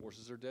conventional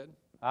forces are dead?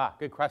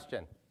 Good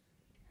question.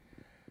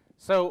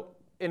 So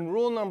in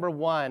rule number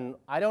 1,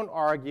 I don't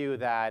argue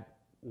that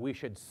we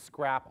should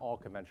scrap all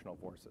conventional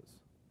forces.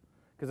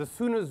 Because as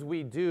soon as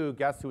we do,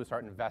 guess who would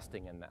start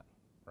investing in them,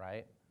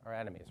 right? Our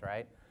enemies,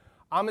 right?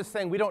 I'm just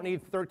saying we don't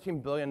need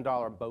 $13 billion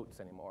boats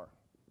anymore.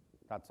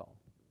 That's all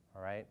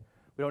right?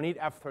 We don't need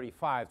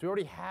F-35s. We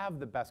already have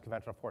the best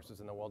conventional forces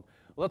in the world.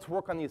 Let's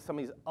work on some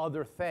of these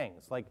other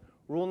things. Like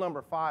rule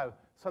number 5,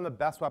 some of the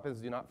best weapons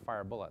do not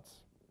fire bullets,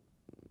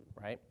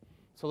 right?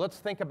 So let's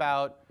think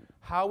about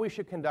how we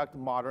should conduct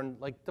modern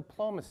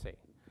diplomacy.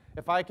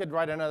 If I could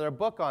write another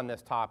book on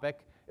this topic,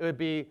 it would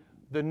be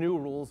The New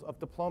Rules of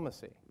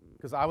Diplomacy.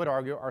 Because I would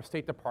argue our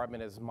State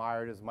Department is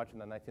mired as much in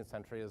the 19th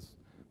century as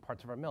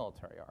parts of our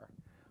military are.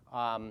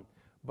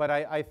 But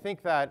I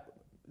think that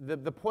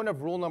the point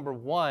of rule number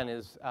one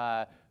is,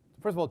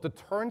 first of all,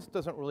 deterrence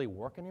doesn't really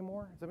work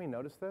anymore. Has anybody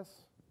noticed this?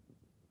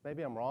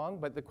 Maybe I'm wrong,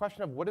 but the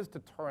question of what does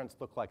deterrence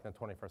look like in the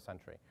 21st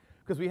century?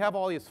 Because we have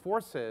all these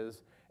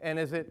forces, and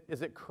is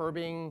it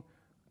curbing,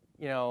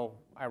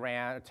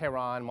 Iran,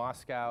 Tehran,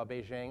 Moscow,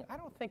 Beijing? I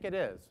don't think it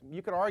is.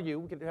 You could argue,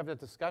 we could have a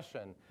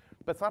discussion,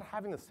 but it's not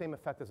having the same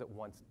effect as it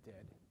once did,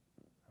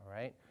 all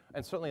right?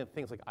 And certainly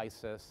things like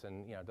ISIS,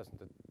 and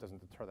doesn't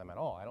deter them at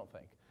all, I don't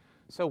think.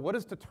 So what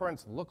does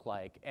deterrence look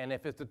like, and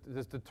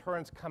does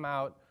deterrence come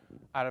out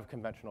of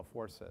conventional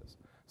forces?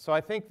 So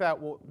I think that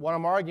what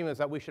I'm arguing is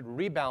that we should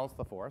rebalance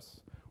the force.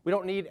 We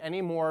don't need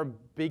any more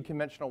big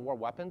conventional war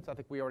weapons. I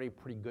think we're already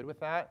pretty good with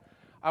that.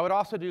 I would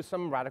also do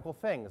some radical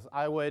things.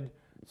 Right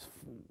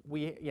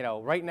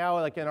now,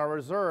 like in our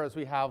reserves,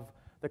 we have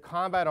the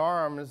combat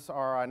arms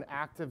are on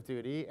active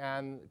duty,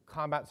 and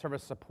combat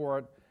service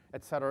support,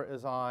 et cetera,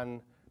 is on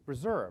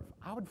reserve.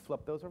 I would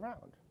flip those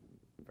around.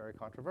 Very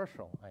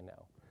controversial, I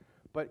know.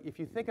 But if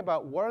you think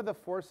about what are the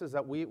forces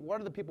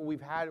what are the people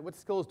we've had, what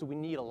skills do we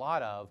need a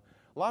lot of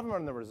them are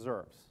in the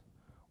reserves.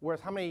 Whereas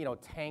how many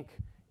tank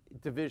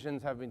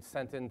divisions have been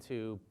sent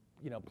into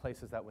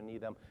places that we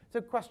need them? It's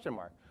a question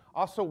mark.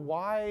 Also,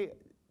 why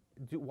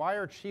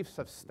are chiefs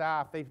of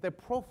staff, they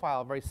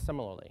profile very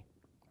similarly,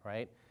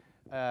 right?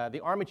 The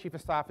Army Chief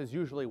of Staff is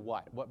usually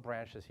what? What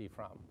branch is he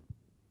from?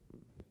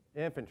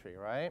 Infantry,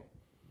 right?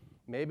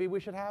 Maybe we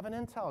should have an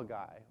intel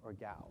guy or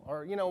gal,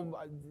 or I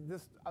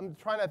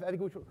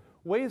think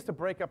ways to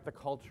break up the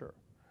culture.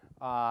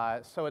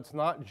 So it's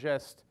not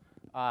just,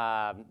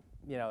 in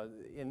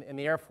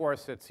the Air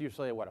Force, it's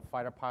usually a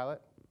fighter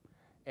pilot.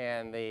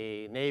 And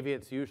the Navy,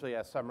 it's usually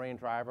a submarine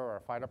driver or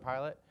a fighter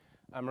pilot.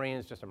 A Marine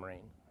is just a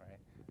Marine,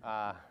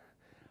 right?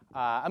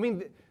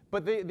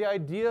 But the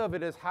idea of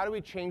it is, how do we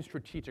change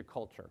strategic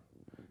culture?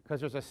 Because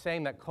there's a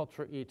saying that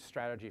culture eats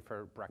strategy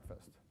for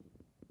breakfast.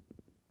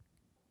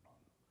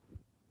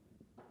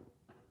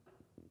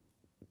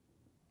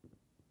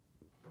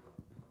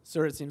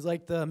 Sir, it seems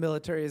like the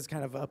military is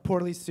kind of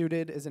poorly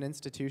suited as an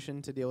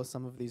institution to deal with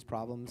some of these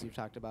problems. You've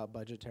talked about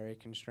budgetary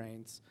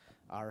constraints,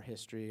 our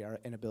history, our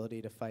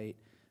inability to fight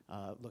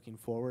looking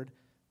forward.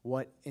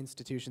 What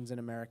institutions in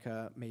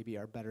America maybe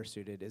are better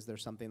suited? Is there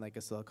something like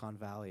a Silicon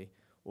Valley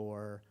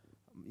or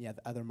the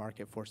other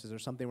market forces, or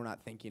something we're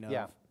not thinking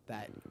of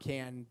that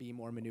can be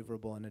more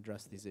maneuverable and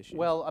address these issues?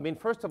 Well,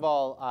 first of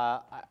all,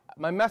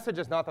 my message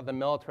is not that the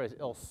military is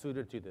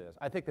ill-suited to do this.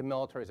 I think the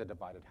military is a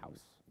divided house.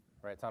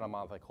 Right, it's not a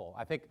monolithic whole.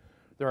 I think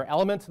there are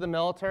elements of the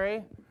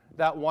military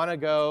that want to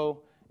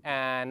go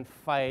and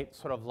fight,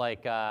 sort of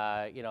like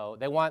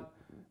they want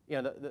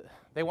to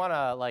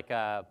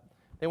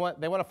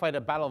fight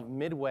a battle of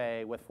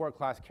Midway with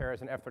Ford-class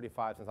carriers and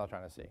F-35s in South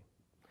China Sea.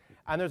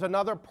 And there's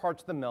another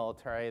parts of the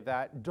military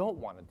that don't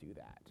want to do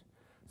that.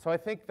 So I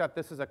think that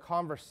this is a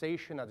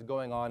conversation that's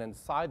going on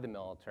inside the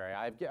military.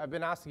 I've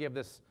been asked to give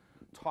this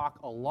talk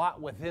a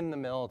lot within the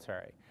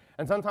military.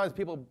 And sometimes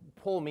people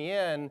pull me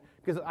in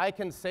because I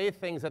can say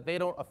things that they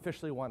don't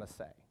officially want to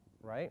say,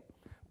 right?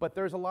 But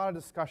there's a lot of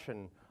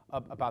discussion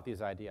about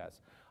these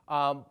ideas.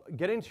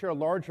 Getting to your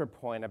larger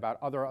point about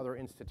other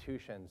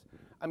institutions,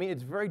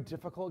 it's very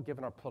difficult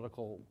given our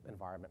political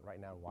environment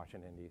right now in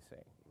Washington, D.C.,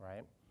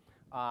 right?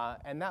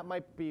 And that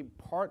might be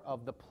part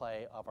of the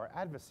play of our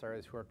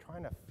adversaries who are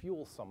trying to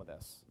fuel some of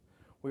this.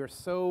 We are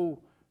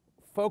so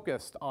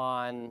focused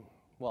on,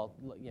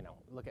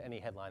 look at any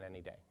headline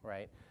any day,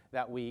 right?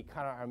 That we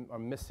kind of are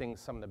missing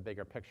some of the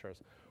bigger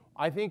pictures.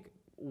 I think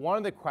one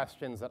of the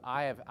questions that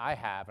I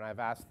have, and I've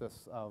asked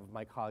this of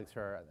my colleagues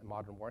here at the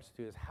Modern War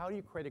Institute, is how do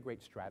you create a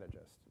great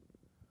strategist?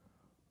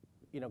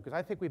 Because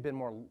I think we've been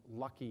more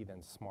lucky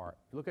than smart.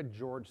 Look at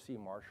George C.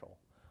 Marshall.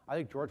 I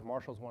think George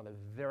Marshall is one of the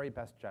very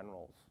best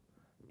generals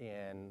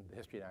in the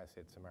history of the United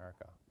States of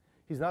America.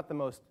 He's not the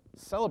most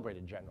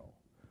celebrated general,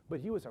 but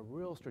he was a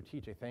real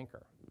strategic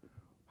thinker.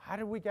 How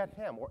did we get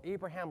him? Or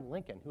Abraham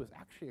Lincoln, who was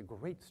actually a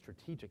great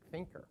strategic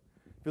thinker.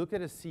 If you look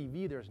at his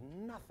CV, there's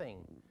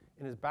nothing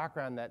in his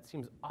background that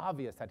seems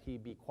obvious that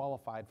he'd be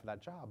qualified for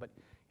that job. But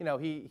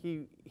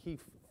he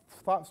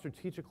thought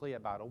strategically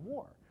about a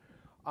war.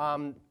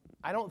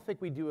 I don't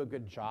think we do a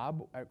good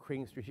job at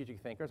creating strategic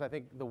thinkers. I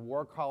think the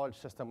war college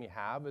system we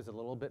have is a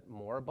little bit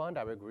moribund.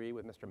 I would agree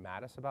with Mr.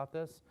 Mattis about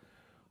this.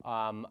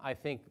 I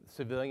think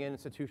civilian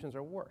institutions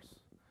are worse.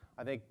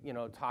 I think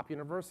top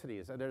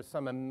universities, there's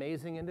some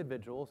amazing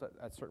individuals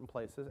at certain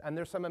places, and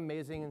there's some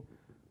amazing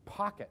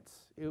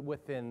pockets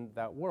within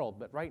that world.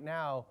 But right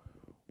now,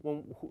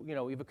 when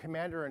we have a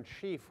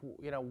commander-in-chief,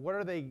 what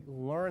do they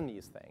learn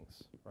these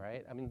things,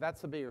 right?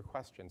 That's a bigger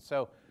question.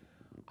 So,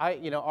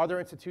 are there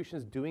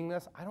institutions doing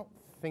this? I don't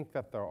think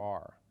that there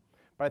are,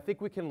 but I think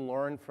we can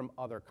learn from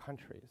other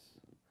countries.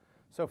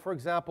 So, for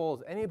example,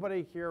 has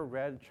anybody here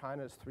read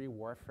China's 3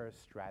 warfare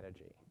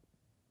strategy?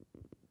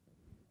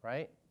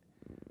 Right?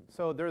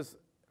 So there's,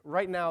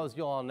 right now, as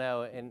you all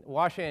know, in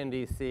Washington,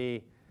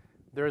 D.C.,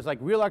 there's like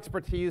real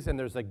expertise and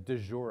there's like de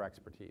jure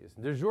expertise.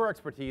 De jure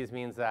expertise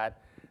means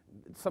that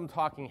some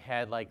talking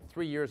head, like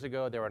 3 years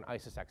ago, they were an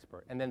ISIS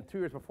expert. And then 2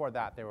 years before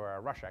that, they were a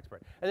Russia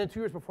expert. And then 2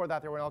 years before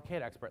that, they were an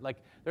Al-Qaeda expert.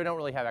 Like, they don't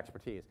really have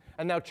expertise.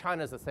 And now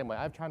China's the same way.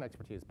 I have China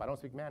expertise, but I don't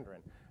speak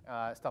Mandarin,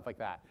 stuff like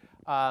that.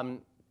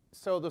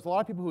 So there's a lot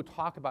of people who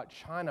talk about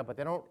China, but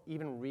they don't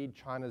even read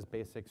China's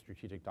basic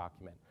strategic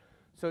document.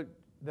 So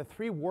the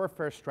 3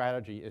 warfare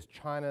strategy is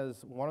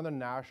China's, one of the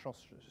national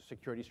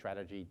security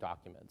strategy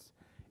documents.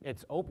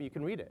 It's open, you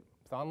can read it,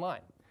 it's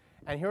online.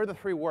 And here are the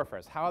 3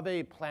 warfares, how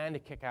they plan to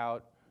kick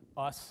out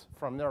us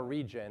from their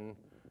region,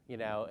 you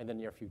know, in the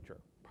near future,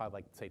 probably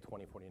like, say,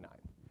 2049.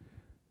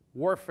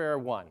 Warfare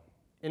 1,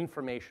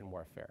 information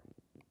warfare.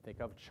 Think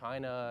of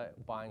China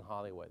buying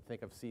Hollywood.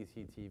 Think of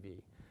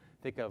CCTV.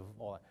 Think of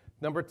all that.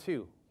 Number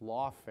 2,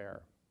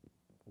 lawfare.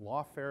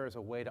 Lawfare is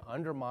a way to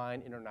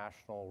undermine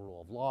international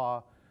rule of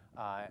law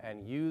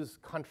and use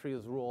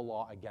countries' rule of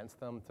law against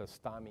them to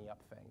stymie up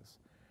things.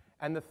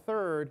 And the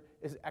 3rd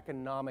is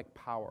economic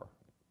power.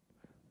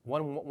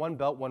 One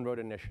Belt, One Road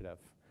initiative.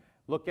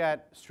 Look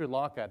at Sri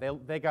Lanka.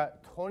 They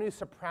got Tony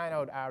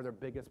Soprano'd out of their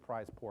biggest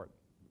prize port,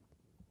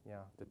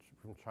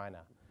 from China.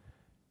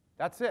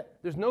 That's it.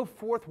 There's no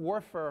 4th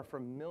warfare for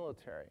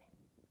military.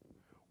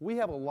 We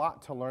have a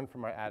lot to learn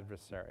from our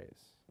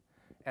adversaries.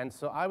 And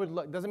so I would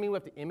look, doesn't mean we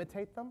have to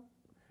imitate them.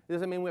 It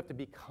doesn't mean we have to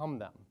become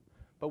them.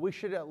 But we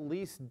should at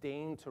least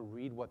deign to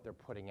read what they're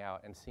putting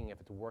out and seeing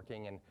if it's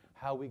working and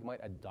how we might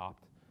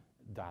adopt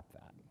that.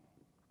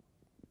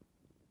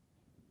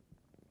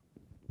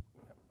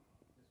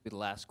 Be the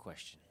last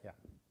question. Yeah.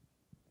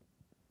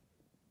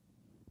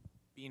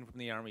 Being from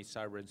the Army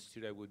Cyber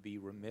Institute, I would be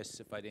remiss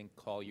if I didn't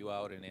call you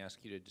out and ask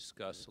you to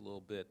discuss a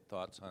little bit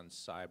thoughts on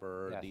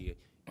cyber, Yes. the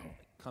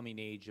coming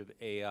age of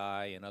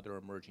AI and other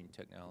emerging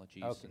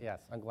technologies. Okay,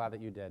 yes, I'm glad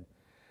that you did.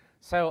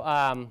 So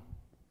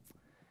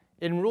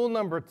in rule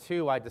number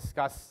 2, I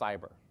discuss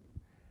cyber.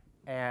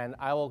 And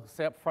I will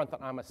say up front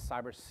that I'm a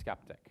cyber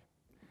skeptic.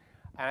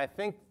 And I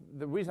think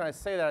the reason I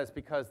say that is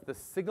because the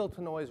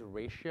signal-to-noise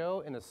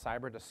ratio in the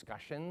cyber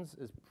discussions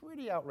is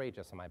pretty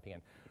outrageous, in my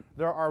opinion.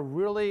 There are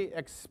really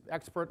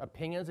expert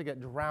opinions that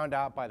get drowned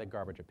out by the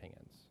garbage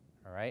opinions,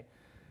 all right?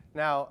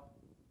 Now,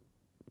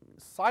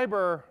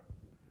 cyber,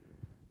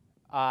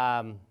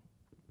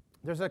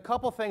 there's a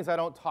couple things I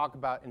don't talk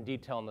about in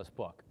detail in this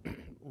book.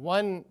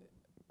 One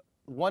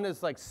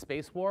is like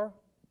space war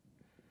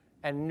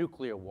and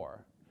nuclear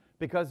war,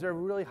 because they're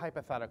really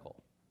hypothetical.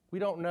 We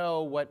don't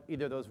know what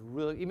either of those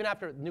really, even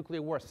after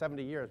nuclear war,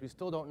 70 years, we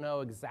still don't know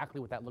exactly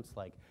what that looks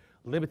like.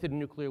 Limited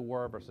nuclear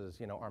war versus,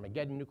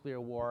 Armageddon nuclear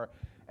war.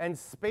 And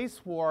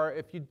space war,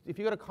 if you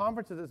go to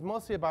conferences, it's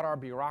mostly about our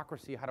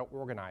bureaucracy, how to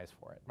organize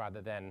for it, rather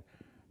than,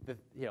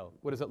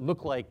 what does it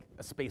look like,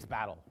 a space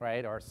battle,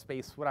 right? Or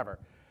space, whatever.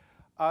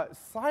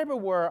 Cyber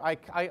war, I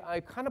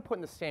kind of put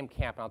in the same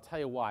camp, and I'll tell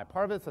you why.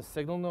 Part of it's a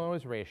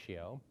signal-to-noise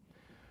ratio.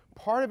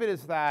 Part of it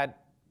is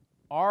that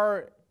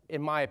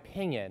in my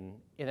opinion,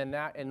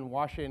 in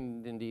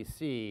Washington,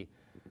 D.C.,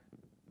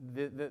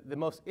 the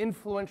most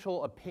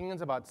influential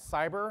opinions about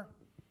cyber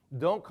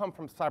don't come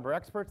from cyber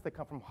experts, they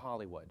come from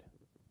Hollywood,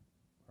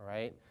 all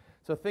right?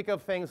 So think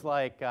of things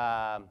like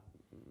that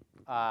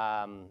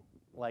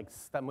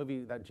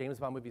James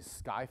Bond movie,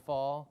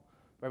 Skyfall,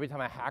 where every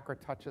time a hacker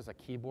touches a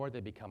keyboard, they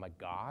become a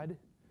god,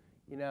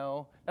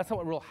 That's not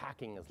what real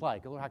hacking is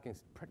like. Real hacking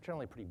is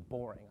generally pretty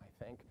boring,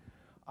 I think.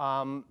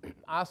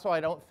 Also, I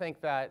don't think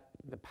that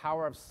the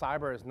power of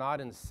cyber is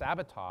not in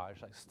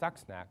sabotage, like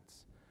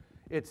Stuxnet's.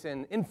 It's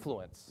in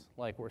influence,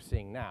 like we're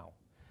seeing now.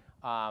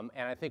 And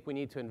I think we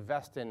need to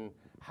invest in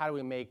how do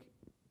we make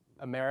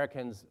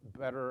Americans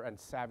better and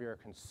savvier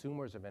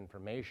consumers of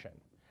information.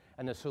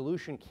 And the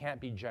solution can't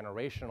be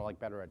generational, like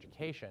better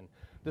education.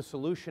 The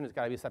solution has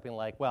got to be something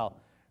like, well,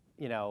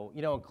 in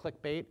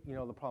clickbait,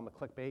 the problem with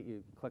clickbait,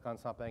 you click on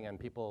something and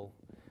people,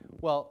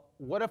 well,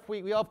 what if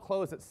we all have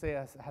clothes that say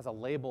has a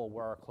label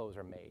where our clothes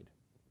are made?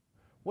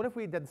 What if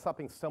we did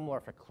something similar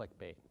for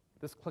clickbait?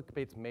 This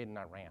clickbait's made in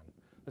Iran.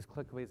 This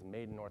clickbait's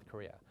made in North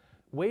Korea.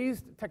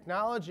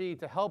 Technology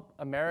to help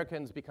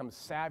Americans become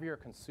savvier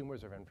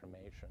consumers of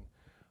information.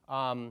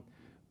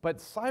 But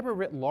cyber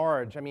writ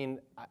large, I mean,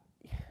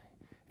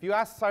 if you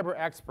ask cyber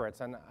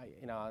experts, and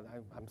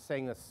I'm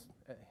saying this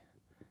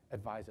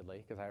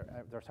advisedly, because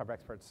there are cyber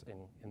experts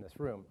in this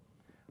room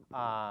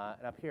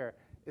and up here,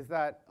 is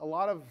that a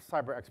lot of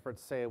cyber experts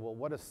say, well,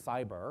 what is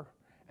cyber?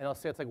 And they'll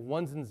say it's like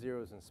ones and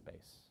zeros in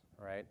space,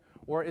 right?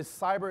 Or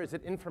is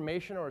it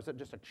information, or is it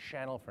just a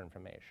channel for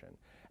information?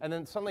 And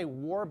then suddenly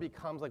war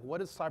becomes like,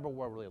 what does cyber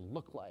war really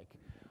look like?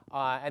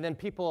 And then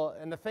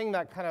the thing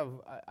that kind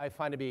of I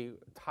find to be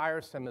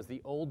tiresome is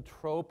the old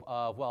trope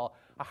of, well,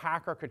 a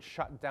hacker could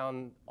shut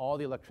down all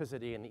the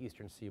electricity in the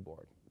eastern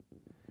seaboard.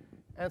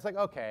 And it's like,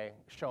 okay,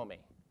 show me,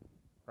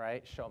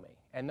 right? Show me.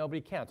 And nobody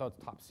can. So it's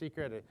top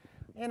secret.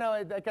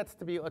 It gets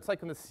to be, it's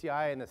like when the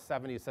CIA in the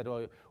 70s said,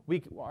 well,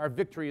 our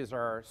victories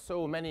are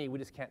so many, we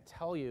just can't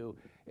tell you.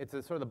 It's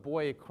sort of the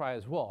boy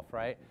cries wolf,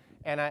 right?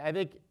 And I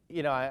think,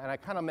 and I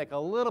kind of make a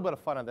little bit of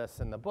fun of this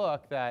in the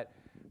book, that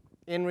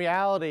in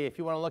reality, if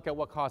you want to look at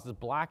what causes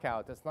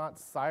blackouts, it's not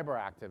cyber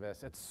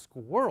activists, it's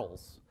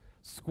squirrels.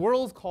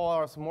 Squirrels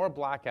cause more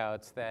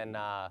blackouts than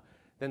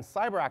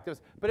cyber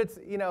activists, but it's,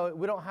 we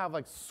don't have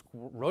like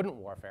rodent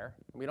warfare.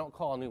 We don't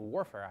call a new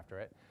warfare after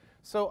it.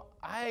 So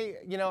I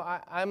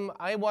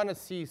want to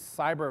see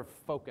cyber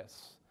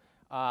focus.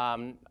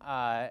 And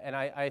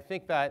I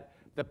think that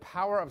the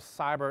power of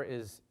cyber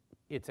is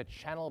it's a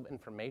channel of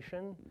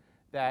information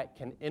that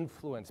can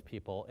influence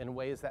people in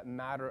ways that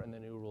matter in the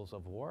new rules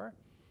of war.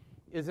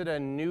 Is it a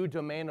new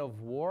domain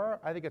of war?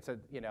 I think it's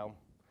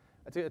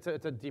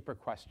a deeper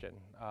question.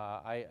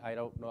 I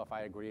don't know if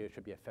I agree it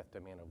should be a fifth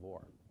domain of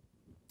war.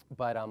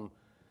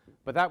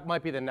 But that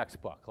might be the next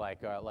book,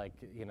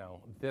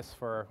 this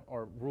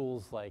or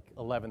rules like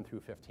 11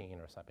 through 15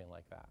 or something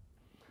like that.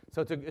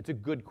 So it's a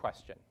good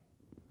question.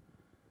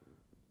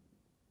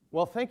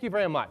 Well, thank you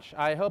very much.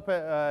 I hope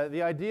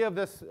the idea of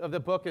the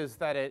book is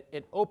that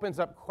it opens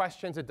up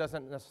questions. It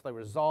doesn't necessarily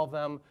resolve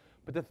them,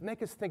 but to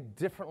make us think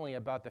differently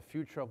about the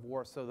future of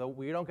war so that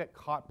we don't get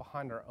caught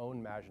behind our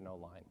own Maginot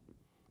Line.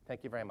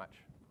 Thank you very much.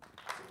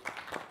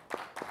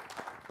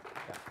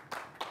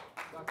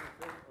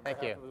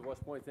 Thank you. Of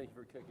West Point, thank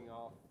you for kicking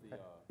off the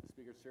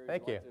speaker series.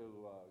 Thank you. I'd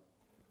like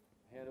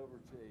to hand over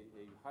to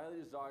a highly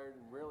desired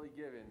and rarely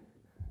given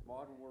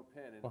modern war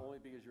pen, and only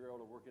because you're able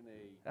to work in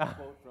a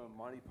quote from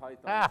Monty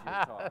Python into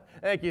your talk.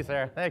 Thank you,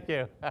 sir. Thank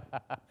you.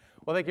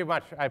 Well, thank you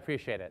much. I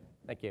appreciate it.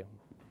 Thank you.